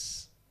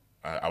it's.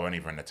 I won't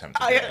even attempt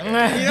to do it. You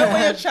know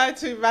when you're trying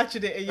to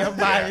imagine it in your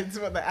mind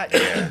what the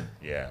accent.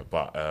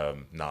 But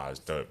it's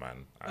dope,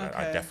 man.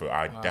 I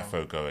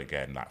defo go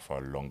again like for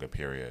a longer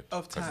period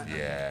of time.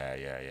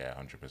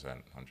 100%.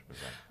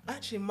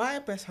 Actually, my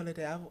best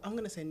holiday, I'm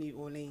gonna say New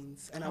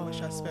Orleans, and I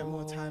wish I spent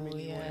more time in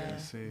New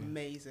Orleans.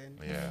 Amazing.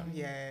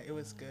 It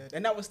was good,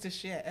 and that was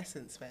this year,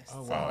 Essence Fest.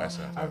 Oh wow,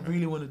 Essence! I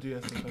really want to do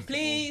Essence Fest.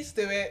 Please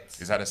do it.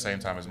 Is that the same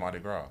time as Mardi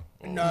Gras?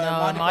 No,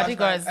 Mardi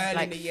Gras is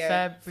like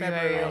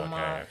February or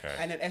March. Okay.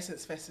 And then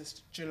Essence Fest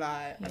is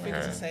July. I think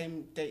it's the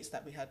same dates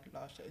that we had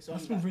last year.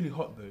 It's been really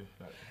hot though.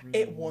 Like, really,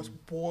 it was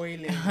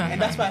boiling,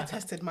 and that's why I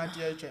tested my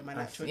deodorant, my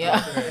natural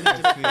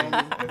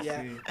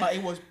deodorant. But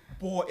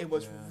it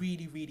was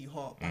really, really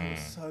hot. But it was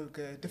so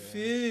good. The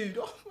food,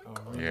 oh my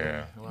god.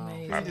 Yeah,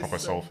 like proper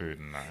soul food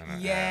and that.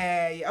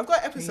 Yeah. I've got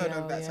an episode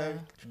on that, so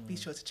be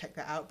sure to check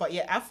that out. But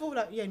I feel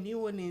like New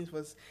Orleans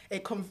was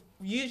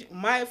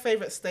my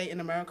favorite state in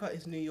America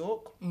is New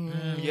York.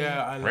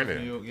 Yeah, I love New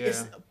York.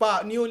 Yeah,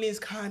 but New Orleans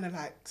kind of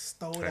like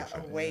stole that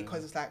away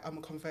because it's like I'm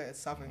a converted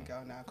Southern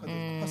girl now because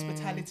the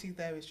hospitality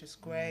there is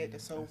just great. They're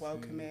so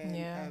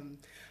welcoming.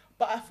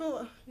 But I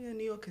feel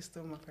New York is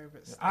still my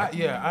favourite state.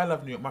 I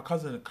love New York. My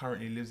cousin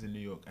currently lives in New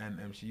York,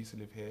 and she used to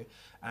live here,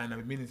 and I've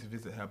been meaning to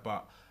visit her.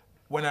 But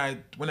when I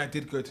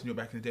did go to New York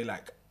back in the day,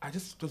 like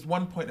there's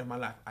one point in my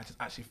life I just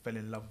actually fell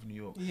in love with New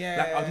York. Yeah.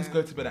 Like I'll just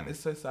go to bed. Like it's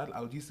so sad.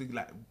 I would used to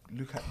like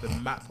look at the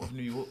map of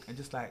New York and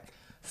just like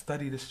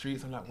study the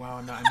streets. I'm like,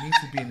 wow, no, I need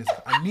to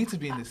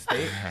be in this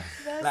state.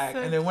 Like,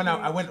 and then when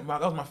I went,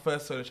 that was my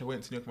first solo trip. I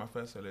went to New York, my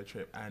first solo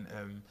trip,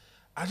 and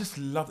I just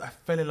loved. I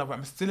fell in love with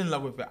it. I'm still in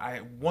love with it.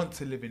 I want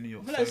to live in New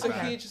York. I feel like it's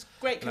a huge,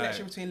 great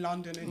connection between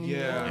London and New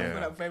York. I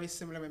feel like very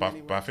similar in many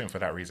ways. But I think for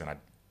that reason,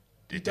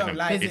 it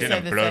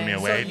didn't blow me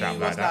away.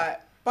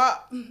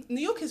 But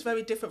New York is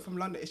very different from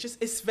London.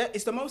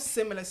 It's the most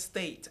similar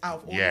state out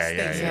of all the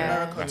states in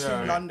America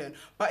to London.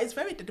 But it's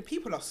the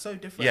people are so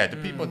different. Yeah, the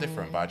people are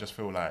different. But I just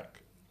feel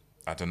like,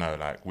 I don't know,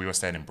 like we were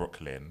staying in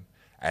Brooklyn,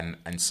 and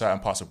in certain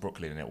parts of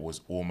Brooklyn, it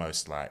was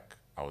almost like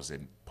I was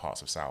in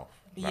parts of South.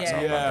 Like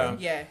South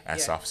London and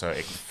stuff, so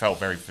it felt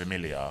very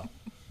familiar.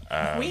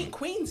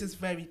 Queens is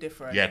very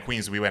different. Yeah,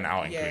 Queens. We went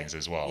out in Queens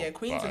as well. Yeah,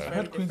 Queens is very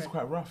different. Queens is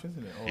quite rough,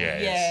 isn't it?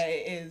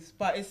 It is,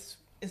 but it's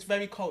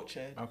very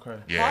cultured. Okay.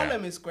 Yeah.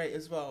 Harlem is great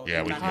as well.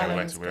 Yeah, we went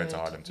to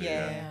Harlem too.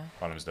 Yeah.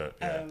 Harlem's dope.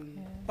 Yeah.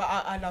 But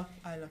I love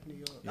New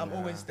York. I'm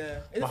always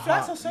there. The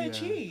flights are so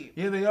cheap.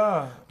 Yeah, they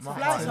are.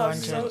 Flights are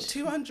so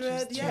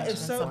 200. Yeah,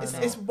 it's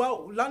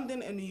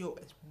London and New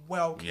York.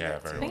 Well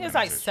connected. I think it's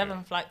like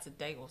 7 flights a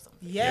day or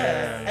something.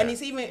 Yeah. And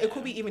it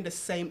could be even the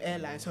same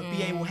airline. So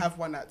BA will have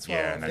one at 12,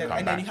 and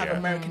then you have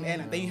American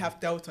Airlines, then you have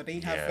Delta, then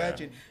you have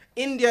Virgin.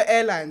 India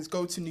Airlines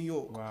go to New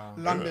York,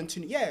 London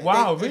to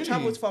they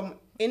travels from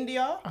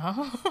India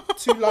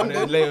to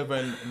London,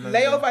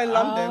 layover in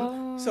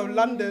London, so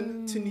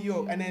London to New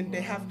York, and then they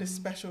have this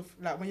special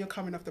like when you're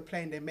coming off the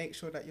plane, they make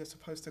sure that you're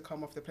supposed to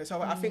come off the plane.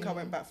 So I think I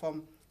went back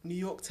from New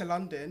York to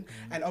London,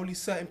 and only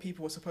certain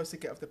people were supposed to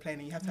get off the plane,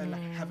 and you have to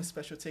have a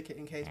special ticket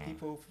in case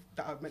people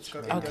that are meant to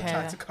go to India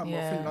try to come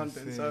off in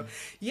London. So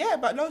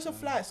but loads of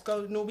flights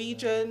go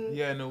Norwegian.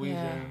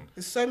 Norwegian.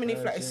 There's so many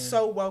flights. It's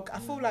so well. I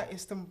feel like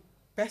it's the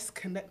best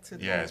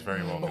connected. Yeah, it's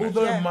very well connected.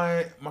 Although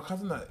my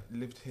cousin that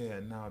lived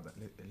here now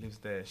that lives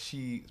there,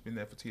 she's been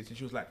there for 2 years, and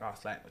she was like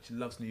us, like she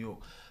loves New York,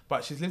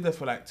 but she's lived there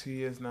for like 2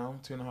 years now,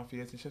 2.5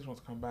 years, and she just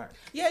wants to come back.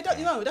 Yeah,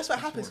 that's what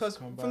happens. Because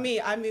for me,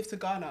 I moved to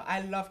Ghana.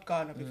 I loved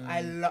Ghana.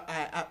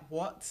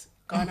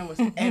 Ghana was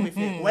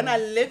everything. When I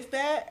lived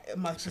there,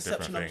 my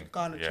perception of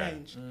Ghana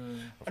changed.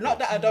 Not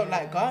that I don't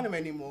like Ghana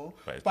anymore,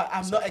 but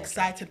I'm not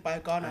excited by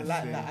Ghana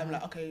like that. I'm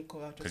like, okay,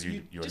 cool. Because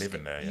you're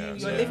living there,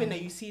 You're living there,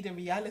 you see the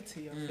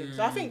reality of things.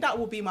 So I think that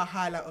will be my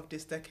highlight of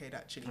this decade,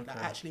 actually. Like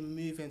actually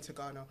moving to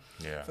Ghana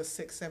for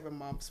 6-7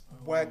 months,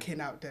 working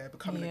out there,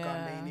 becoming a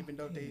Ghanaian, even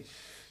though they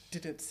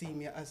didn't see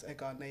me as a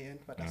Ghanaian,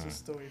 but that's a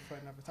story for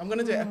another time. I'm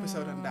gonna do an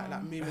episode on that,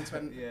 like moving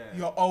to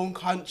your own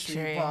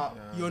country, but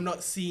you're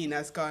not seen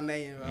as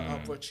Ghanaian or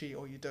Brochi,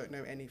 or you don't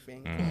know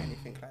anything or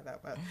anything like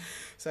that. But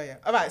so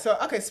all right. So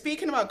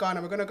speaking about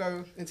Ghana, we're gonna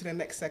go into the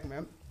next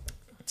segment.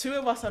 2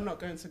 of us are not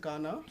going to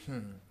Ghana.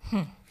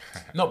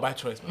 Not by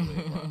choice, by the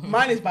way.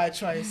 Mine is by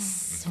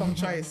choice, from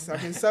choice.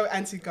 I've been so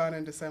anti-Ghana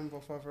in December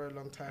for a very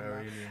long time now.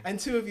 Really? And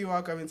 2 of you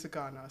are going to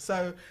Ghana.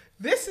 So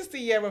this is the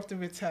year of the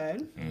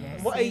return.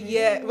 Yes. What a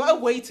year, what a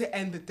way to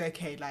end the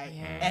decade. Like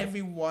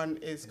everyone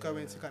is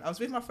going to Ghana. I was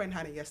with my friend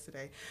Hannah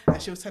yesterday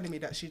and she was telling me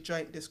that she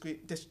joined this group,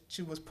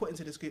 she was put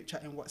into this group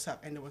chat in WhatsApp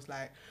and it was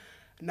like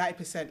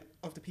 90%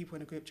 of the people in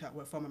the group chat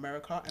were from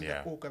America and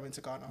they're all going to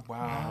Ghana.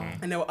 Wow.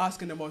 And they were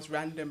asking the most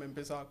random and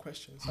bizarre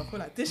questions. So I feel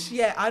like this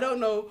year, I don't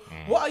know,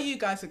 what are you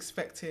guys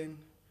expecting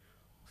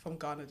from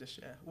Ghana this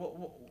year?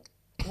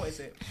 What is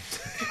it?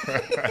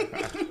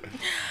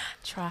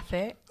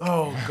 Traffic.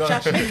 Oh god.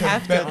 Traffic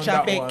after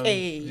traffic.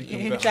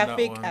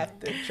 Traffic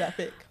after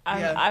traffic.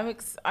 I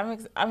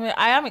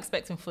am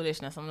expecting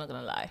foolishness. I'm not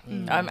gonna lie.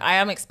 I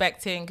am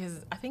expecting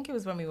because I think it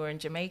was when we were in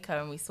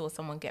Jamaica and we saw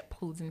someone get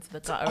pulled into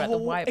the gutter at the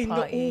white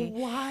party. The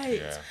all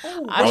white. Yeah.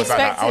 I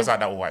was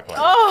at that all white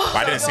party.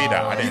 But I didn't see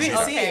that. I didn't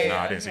see it. No,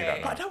 I didn't see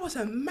that. But that was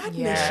a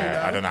madness. You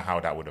know? I don't know how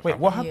that would have. Wait,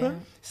 what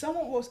happened? Yeah.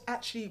 Someone was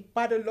actually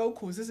by the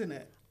locals, isn't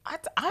it? I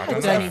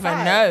don't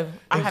even know.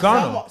 In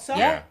Ghana?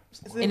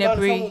 In a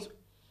brie.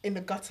 In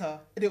the gutter.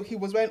 He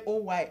was wearing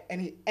all white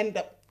and he ended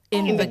up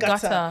in the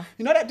gutter.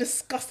 You know that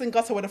disgusting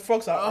gutter where the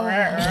frogs are?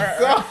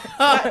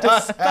 That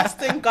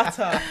disgusting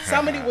gutter.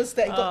 Somebody was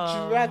there,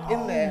 got dragged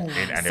in there.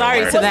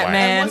 Sorry to that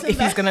man if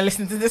he's going to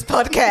listen to this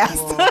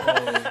podcast.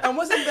 And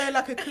wasn't there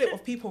like a clip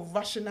of people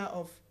rushing out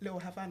of Little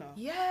Havana?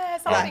 Yeah,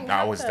 something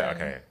I was there,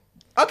 okay.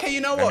 Okay,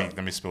 you know what?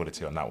 Let me spill the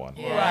tea on that one.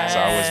 Yeah. So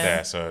I was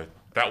there, so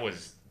that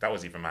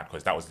was even mad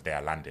because that was the day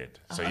I landed.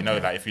 So you know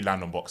that if you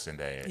land on Boxing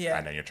Day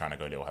and then you're trying to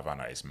go Little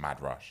Havana, it's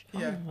mad rush.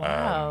 Yeah.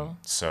 Wow.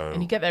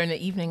 And you get there in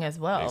the evening as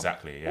well.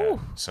 Exactly. Yeah. Ooh.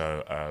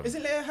 So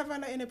isn't Little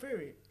Havana in a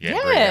brewery?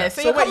 Yeah.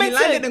 So you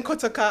landed in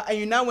Kotoka and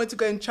you now went to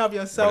go and travel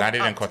yourself. We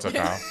landed in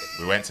Kotoka.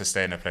 We went to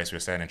stay in a place. We were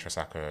staying in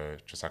Trisaco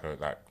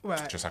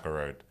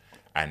Road.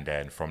 And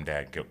then from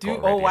there, got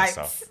ready and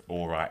stuff.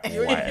 All white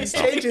and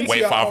stuff.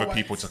 Wait for other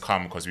people to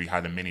come because we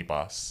had a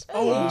minibus.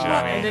 Oh, wow. Do you know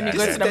what I mean? And then you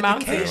go to the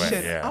mountains.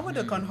 I would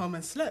have gone home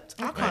and slept.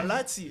 I can't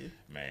lie to you.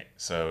 Mate.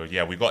 So,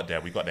 yeah, we got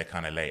there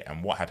kind of late.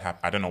 And what had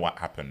happened, I don't know what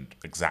happened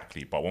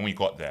exactly, but when we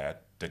got there,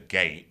 the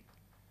gate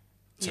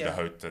to the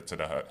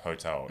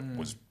hotel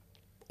was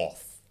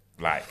off.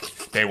 Like,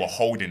 they were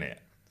holding it.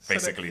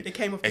 Basically, it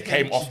came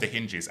off the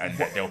hinges, and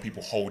there were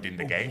people holding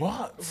the gate.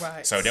 What?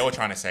 Right. So they were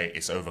trying to say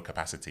it's over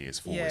capacity, it's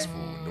full, it's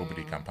full,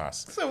 nobody can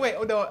pass. So wait,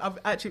 no,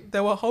 they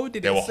were holding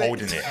it. They were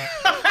holding it.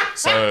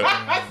 So,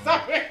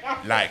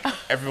 like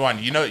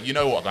everyone, you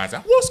know what, guys?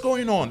 Like, what's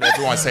going on?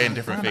 Everyone's saying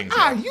different things.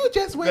 You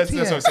just went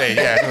here. That's what I'm saying.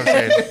 Yeah, that's what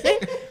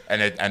I'm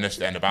saying.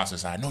 And the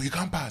bouncer's like, no, you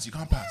can't pass.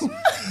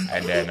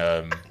 And then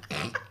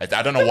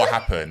I don't know what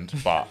happened,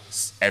 but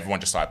everyone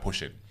just started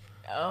pushing.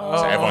 Oh.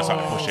 So everyone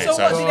started pushing. So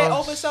what, did they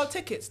oversell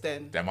tickets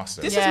then? They must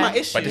have. This is my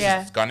issue. But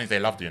Ghanaians, they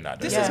love doing that.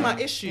 This is my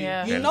issue.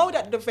 Yeah. You know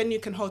that the venue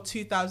can hold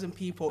 2,000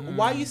 people.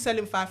 Why are you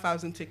selling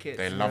 5,000 tickets?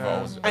 They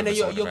love it. And then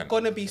you're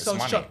going to be so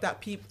shocked that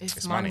people...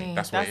 It's money.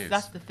 That's what it is.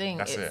 That's the thing.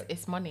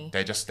 It's money.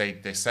 They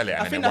sell it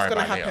and I think that's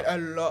going to happen a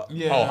lot.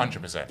 Yeah. Oh,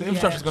 100%. The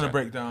infrastructure's going to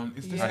break down.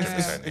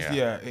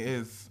 It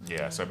is.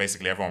 Yeah, so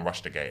basically everyone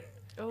rushed the gate.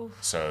 Oh.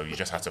 So you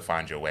just have to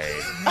find your way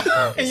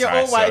in your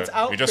all white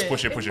outfit. You just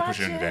push it,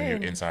 and then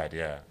you're inside.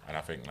 Yeah, and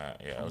I think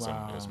that it was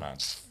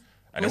mad.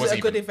 And was it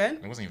a good event?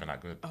 It wasn't even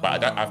that good.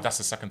 But that's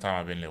the second time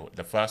I've been little.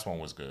 The first one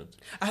was good.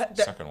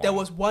 There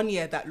was one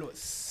year that looked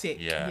sick.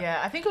 Yeah,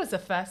 I think it was the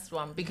first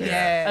one because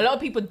a lot of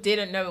people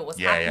didn't know it was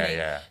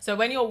happening. So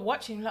when you're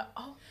watching, you're like,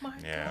 oh my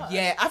god.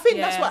 Yeah, I think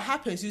that's what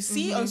happens. You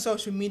see on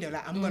social media,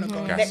 like, I'm gonna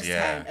go next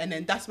time, and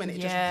then that's when it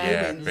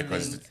just ruins.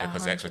 Because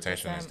the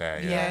expectation is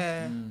there.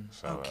 Yeah.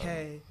 So,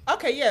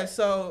 okay. Yeah.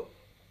 So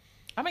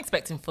I'm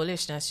expecting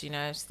foolishness.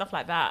 Stuff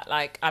like that.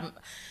 Like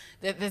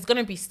there's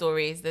gonna be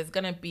stories. There's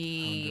gonna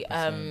be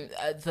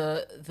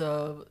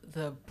the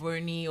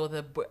bruni or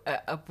the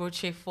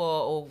abroche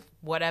for or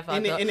whatever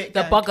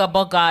the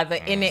bugger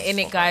the in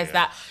it guys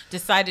that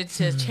decided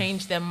to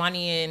change their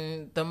money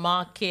in the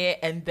market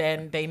and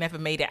then they never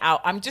made it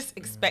out. I'm just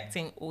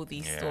expecting all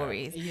these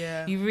stories.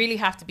 Yeah, you really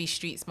have to be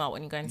street smart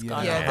when you're going to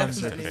Ghana. Yeah,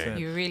 definitely.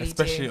 You really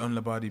especially do. on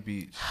Labadi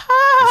Beach.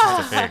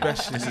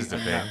 This is the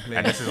thing.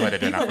 And this is where they're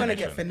doing people are gonna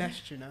get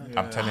finessed.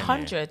 I'm telling you.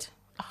 100.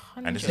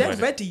 And they're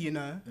ready,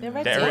 They're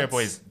ready. The area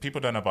boys,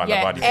 people don't know about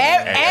Labadi.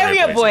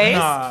 Area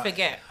boys,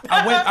 forget.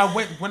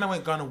 When I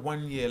went Ghana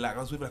 1 year, like I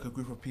was with like a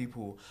group of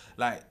people,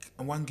 like,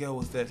 and one girl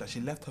was there, like she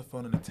left her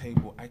phone on the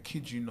table. I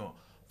kid you not,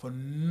 for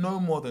no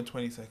more than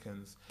 20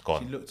 seconds,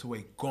 she looked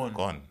away,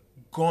 gone.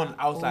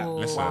 I was like,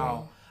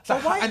 wow.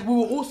 Like, and we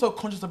were also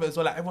conscious of it as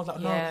well. Like everyone's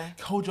like, no,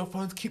 hold your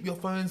phones, keep your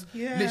phones.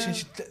 Yeah.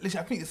 Literally,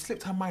 I think it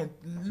slipped her mind.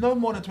 No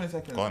more than 20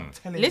 seconds. Gone.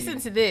 Listen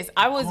to this.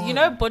 I was,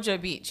 Bojo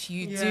Beach.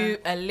 You do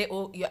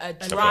a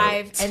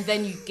drive and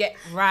then you get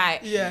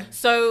right. Yeah.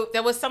 So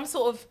there was some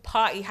sort of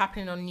party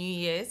happening on New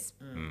Year's.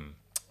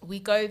 We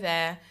go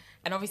there.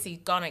 And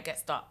obviously Ghana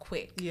gets dark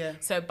quick. Yeah.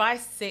 So by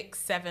 6,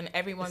 7,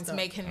 everyone's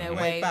making their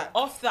way back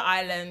off the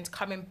island,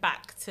 coming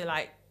back to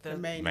like the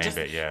main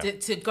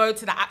bit, to go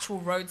to the actual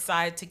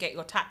roadside to get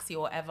your taxi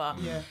or whatever.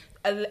 Yeah.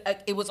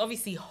 It was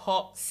obviously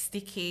hot,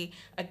 sticky.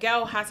 A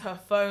girl has her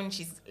phone.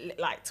 She's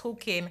like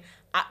talking,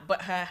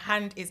 but her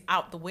hand is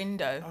out the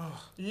window.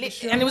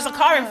 And it was a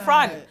car in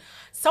front.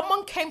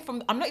 Someone came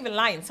from, I'm not even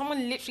lying,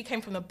 someone literally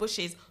came from the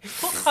bushes,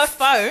 took her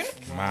phone,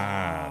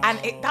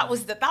 and that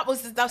was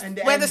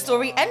where the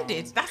story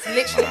ended. That's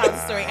literally how the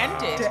story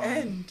ended. The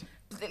end.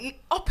 The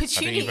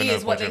opportunity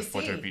is what they see.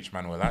 Bojo Beach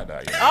man were like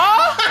that. You know?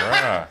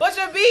 Oh,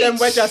 Bojo Beach. Them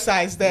wedger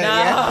size there. No.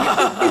 Yeah.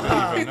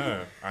 I didn't even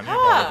know. I knew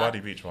about the Body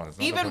Beach ones.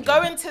 Even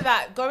going to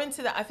that.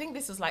 I think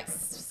this was like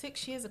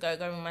 6 years ago.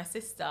 Going with my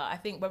sister. I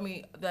think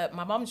when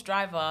my mum's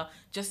driver,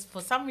 just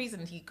for some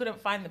reason he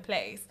couldn't find the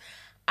place,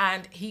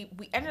 and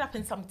we ended up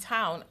in some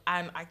town,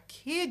 and I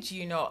kid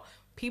you not,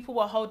 people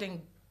were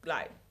holding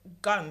like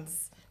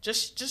guns,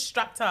 just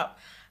strapped up.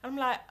 I'm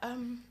like,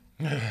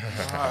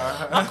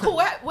 Uncle,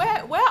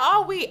 where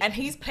are we? And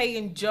he's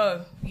playing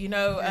Joe,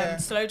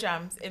 slow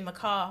jams in the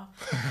car.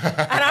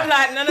 And I'm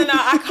like, no,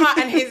 I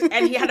can't.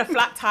 And he had a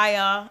flat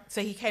tire, so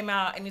he came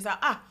out and he's like,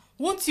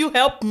 won't you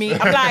help me?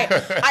 I'm like,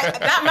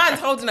 that man's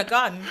holding a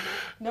gun.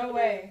 No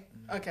way.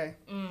 Okay.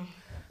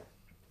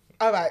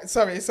 All right.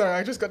 Sorry.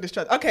 I just got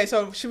distracted. Okay,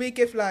 so should we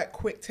give like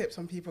quick tips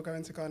on people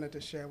going to Ghana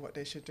this year, what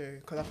they should do?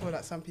 Because I feel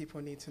like some people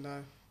need to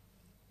know.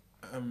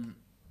 You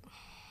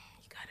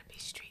gotta be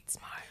street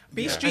smart.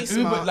 Be street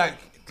smart. Uber,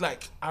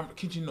 like I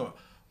kid you not,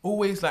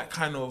 always like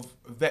kind of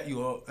vet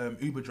your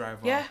Uber driver.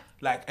 Yeah.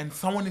 Like, and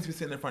someone needs to be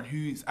sitting in front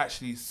who is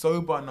actually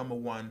sober, number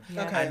one,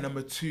 and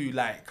number two,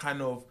 like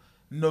kind of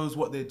knows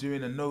what they're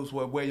doing and knows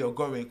where you're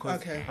going.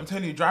 Because I'm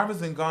telling you,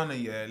 drivers in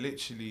Ghana,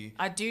 literally.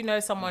 I do know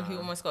someone who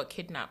almost got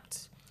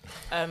kidnapped.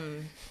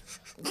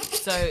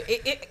 So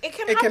it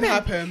can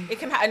happen. It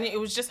can happen. It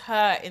was just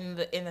her in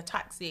the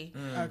taxi,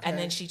 and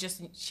then she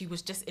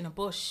was just in a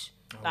bush.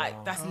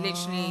 That's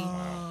literally,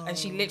 and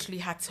she literally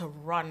had to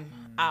run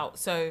out.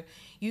 So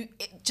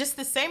just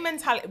the same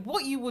mentality.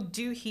 What you would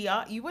do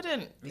here, you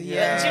wouldn't.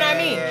 Yeah. Do you know what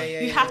I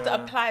mean? You have to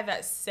apply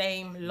that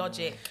same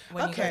logic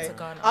when you go to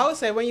Ghana. I would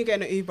say when you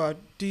get an Uber,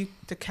 do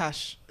the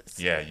cash.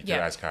 Yeah, you do it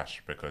as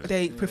cash because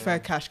they prefer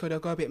cash because they'll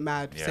go a bit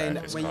mad saying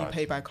that when you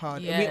pay by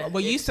card. We're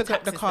used to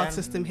the card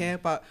system here,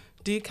 but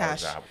do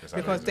cash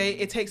because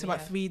it takes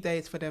about 3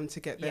 days for them to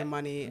get their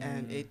money,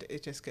 and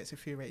it just gets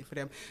infuriating for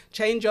them.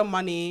 Change your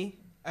money.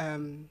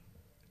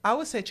 I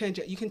would say change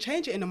it. You can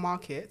change it in the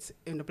market,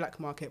 in the black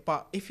market,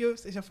 but if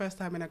it's your first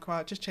time in a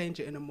car, just change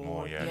it in a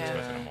mall. Just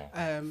in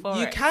a mall.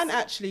 You can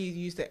actually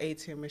use the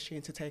ATM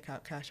machine to take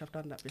out cash. I've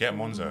done that before. Get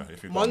Monzo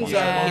if you've got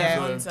Monzo.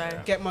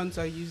 Monzo. Get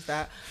Monzo, use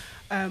that.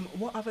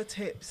 What other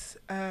tips?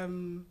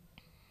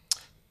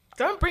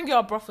 Don't bring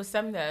your brothel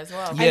sem there as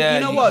well. Yeah, and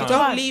you know what?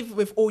 Don't leave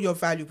with all your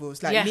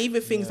valuables. Leave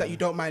with things that you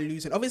don't mind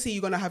losing. Obviously,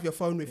 you're going to have your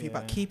phone with you,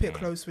 but keep it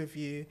close with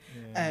you.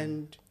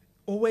 And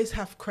always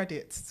have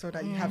credits so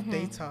that you have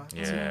data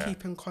to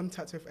keep in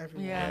contact with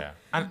everyone.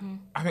 And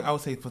I think I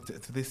would say for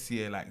this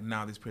year, like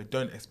now, this period,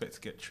 don't expect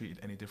to get treated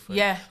any different.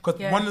 Because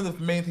one of the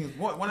main things,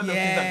 one of the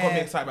things that got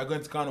me excited by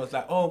going to Ghana was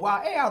like, oh wow,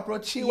 hey, I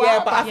brought you.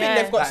 Yeah, but I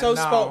think they've got so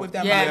spoiled with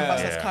their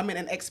migrants that's coming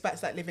and expats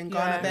that live in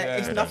Ghana.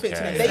 It's nothing to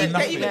them.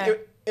 They even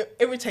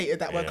irritated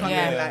that we're coming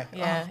oh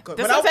God.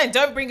 That's what I'm saying.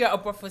 Don't bring it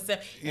up for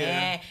like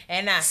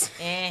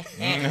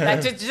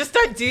just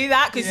don't do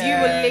that because you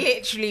will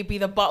literally be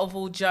the butt of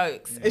all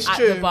jokes at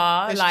the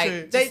bar. It's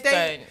true.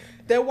 Don't.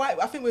 They're white.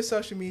 I think with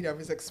social media,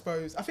 it's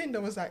exposed. I think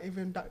there was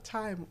even that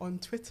time on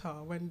Twitter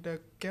when the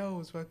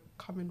girls were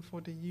coming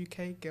for the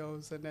UK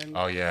girls, and then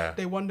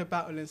they won the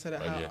battle and said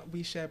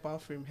we share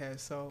bathroom here.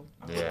 So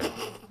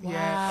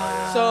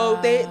so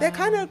they're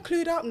kind of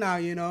clued up now,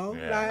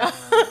 Like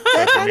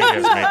social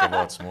media's made the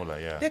world smaller.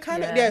 They're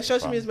kind of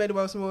social media's made the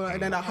world smaller,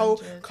 and then that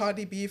whole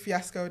Cardi B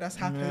fiasco that's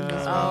happened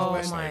as well.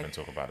 Let's not even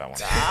talk about that one.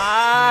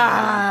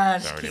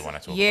 Don't really want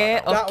to talk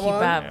about that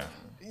one.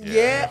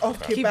 Of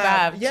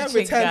kebab.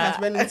 Return has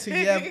went into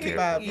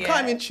kebab. You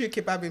can't even chew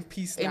kebab in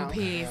peace now. In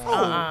peace.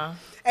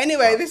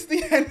 Anyway, this is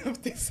the end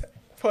of this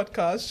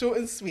podcast. Short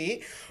and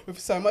sweet with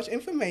so much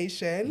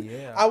information.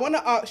 I want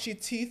to ask you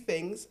 2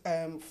 things.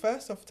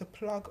 First off, to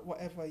plug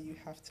whatever you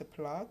have to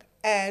plug,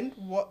 and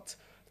what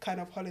kind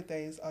of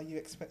holidays are you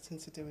expecting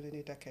to do in the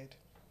new decade?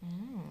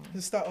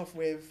 Let's start off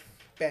with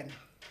Ben.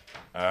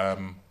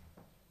 Project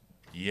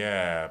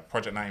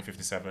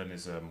 1957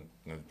 is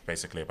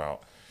basically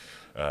about.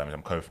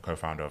 I'm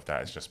co-founder of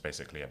that. It's just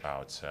basically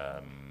about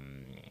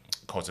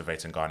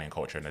cultivating Ghanaian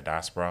culture in the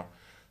diaspora.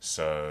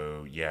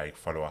 So you can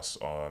follow us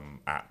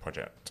at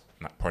Project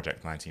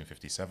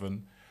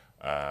 1957.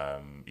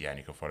 And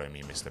you can follow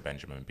me, Mr.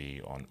 Benjamin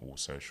B, on all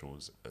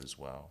socials as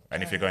well.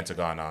 And if you're going to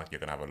Ghana, you're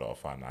gonna have a lot of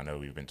fun. I know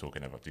we've been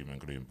talking about doom and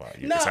gloom, but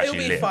it'll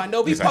be fun.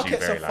 There'll be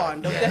pockets of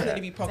fun. There'll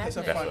definitely be pockets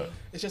of fun.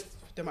 It's just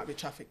there might be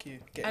traffic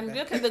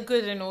look at the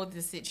good in all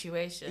the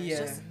situations.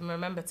 Just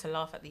remember to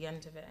laugh at the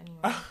end of it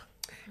anyway.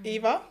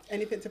 Eva,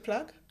 anything to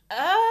plug?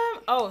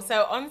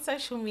 So on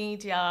social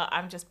media,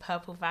 I'm just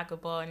Purple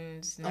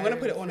Vagabond. I'm gonna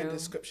put it on in the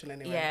description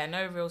anyway. Yeah,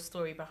 no real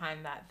story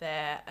behind that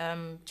there.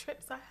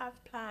 Trips I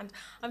have planned.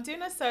 I'm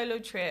doing a solo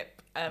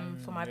trip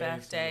for my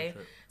birthday.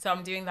 So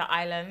I'm doing the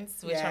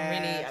islands, which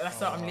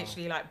that's what I'm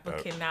literally like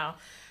booking now.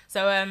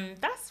 So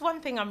that's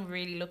one thing I'm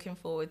really looking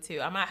forward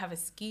to. I might have a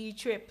ski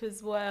trip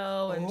as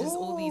well, and just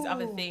all these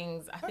other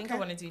things. I think I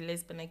want to do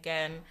Lisbon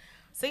again.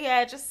 So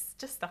yeah,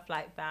 just stuff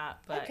like that.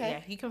 But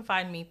yeah, you can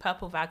find me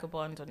Purple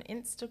Vagabond on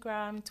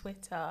Instagram,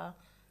 Twitter,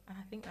 and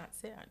I think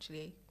that's it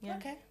actually. Yeah.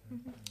 Okay.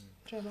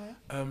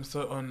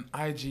 So on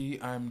IG,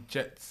 I'm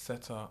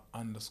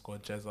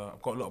jetsetter_Jezza.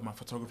 I've got a lot of my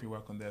photography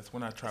work on there. So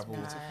when I travel,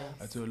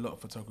 I do a lot of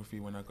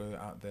photography when I go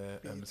out there.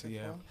 So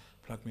yeah,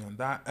 plug me on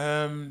that.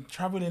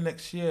 Traveling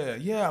next year.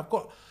 Yeah, I've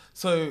got.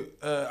 So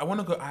I want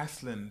to go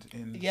Iceland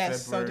in February.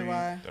 So do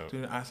I.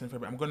 Doing Iceland in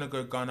February. I'm gonna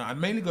go Ghana. I'd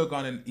mainly go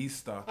Ghana in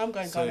Easter. I'm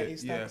going Ghana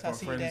Easter. Yeah, for a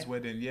friend's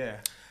wedding.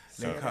 Yeah.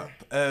 Link up.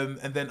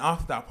 And then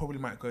after that, I probably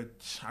might go.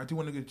 I do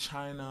want to go to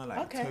China,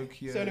 like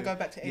Tokyo. So you want to go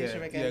back to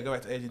Asia again? Yeah, go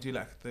back to Asia and do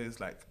like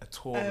there's like a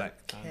tour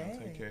like China,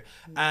 Tokyo,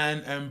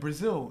 and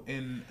Brazil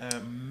in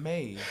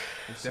May.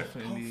 It's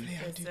definitely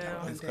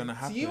it's gonna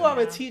happen. So you are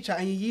a teacher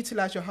and you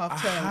utilize your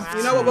half terms.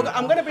 You know what?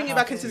 I'm gonna bring you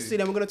back into the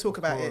studio. We're gonna talk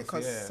about it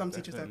because some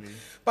teachers don't.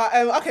 But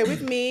okay,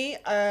 with me,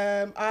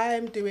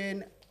 I'm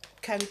doing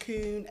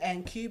Cancun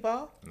and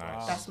Cuba.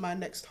 Nice. That's my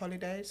next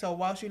holiday. So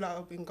whilst you lot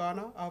will be in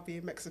Ghana, I'll be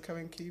in Mexico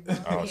and Cuba.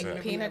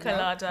 Pina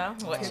colada,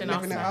 watching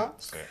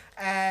us.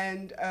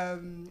 And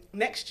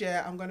next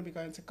year I'm going to be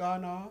going to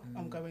Ghana.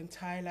 I'm going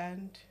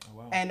Thailand. Oh,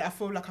 wow. And I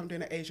feel like I'm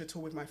doing an Asia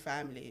tour with my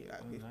family.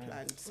 Like we've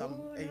planned some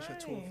Asia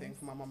tour thing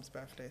for my mum's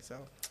birthday. So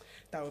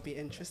that would be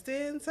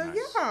interesting. So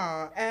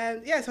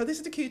so this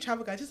is the Q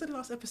Travel Guide. This is the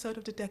last episode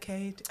of the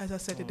decade, as I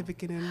said at the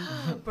beginning.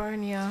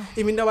 Burn ya.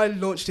 Even though I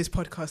launched this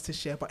podcast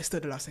this year, but it's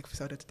still the last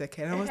episode of the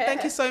decade. And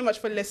thank you so much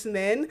for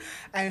listening.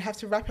 And I have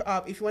to wrap it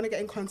up. If you want to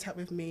get in contact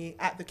with me,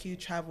 at the Q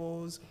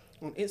Travels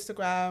on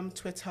Instagram,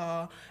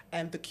 Twitter,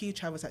 and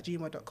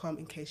theqtravels@gmail.com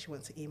in case you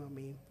want to email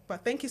me.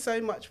 But thank you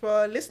so much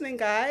for listening,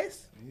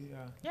 guys.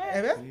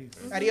 Yeah.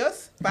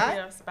 Adios. Bye.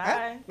 Adios.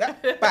 Bye.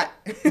 Bye.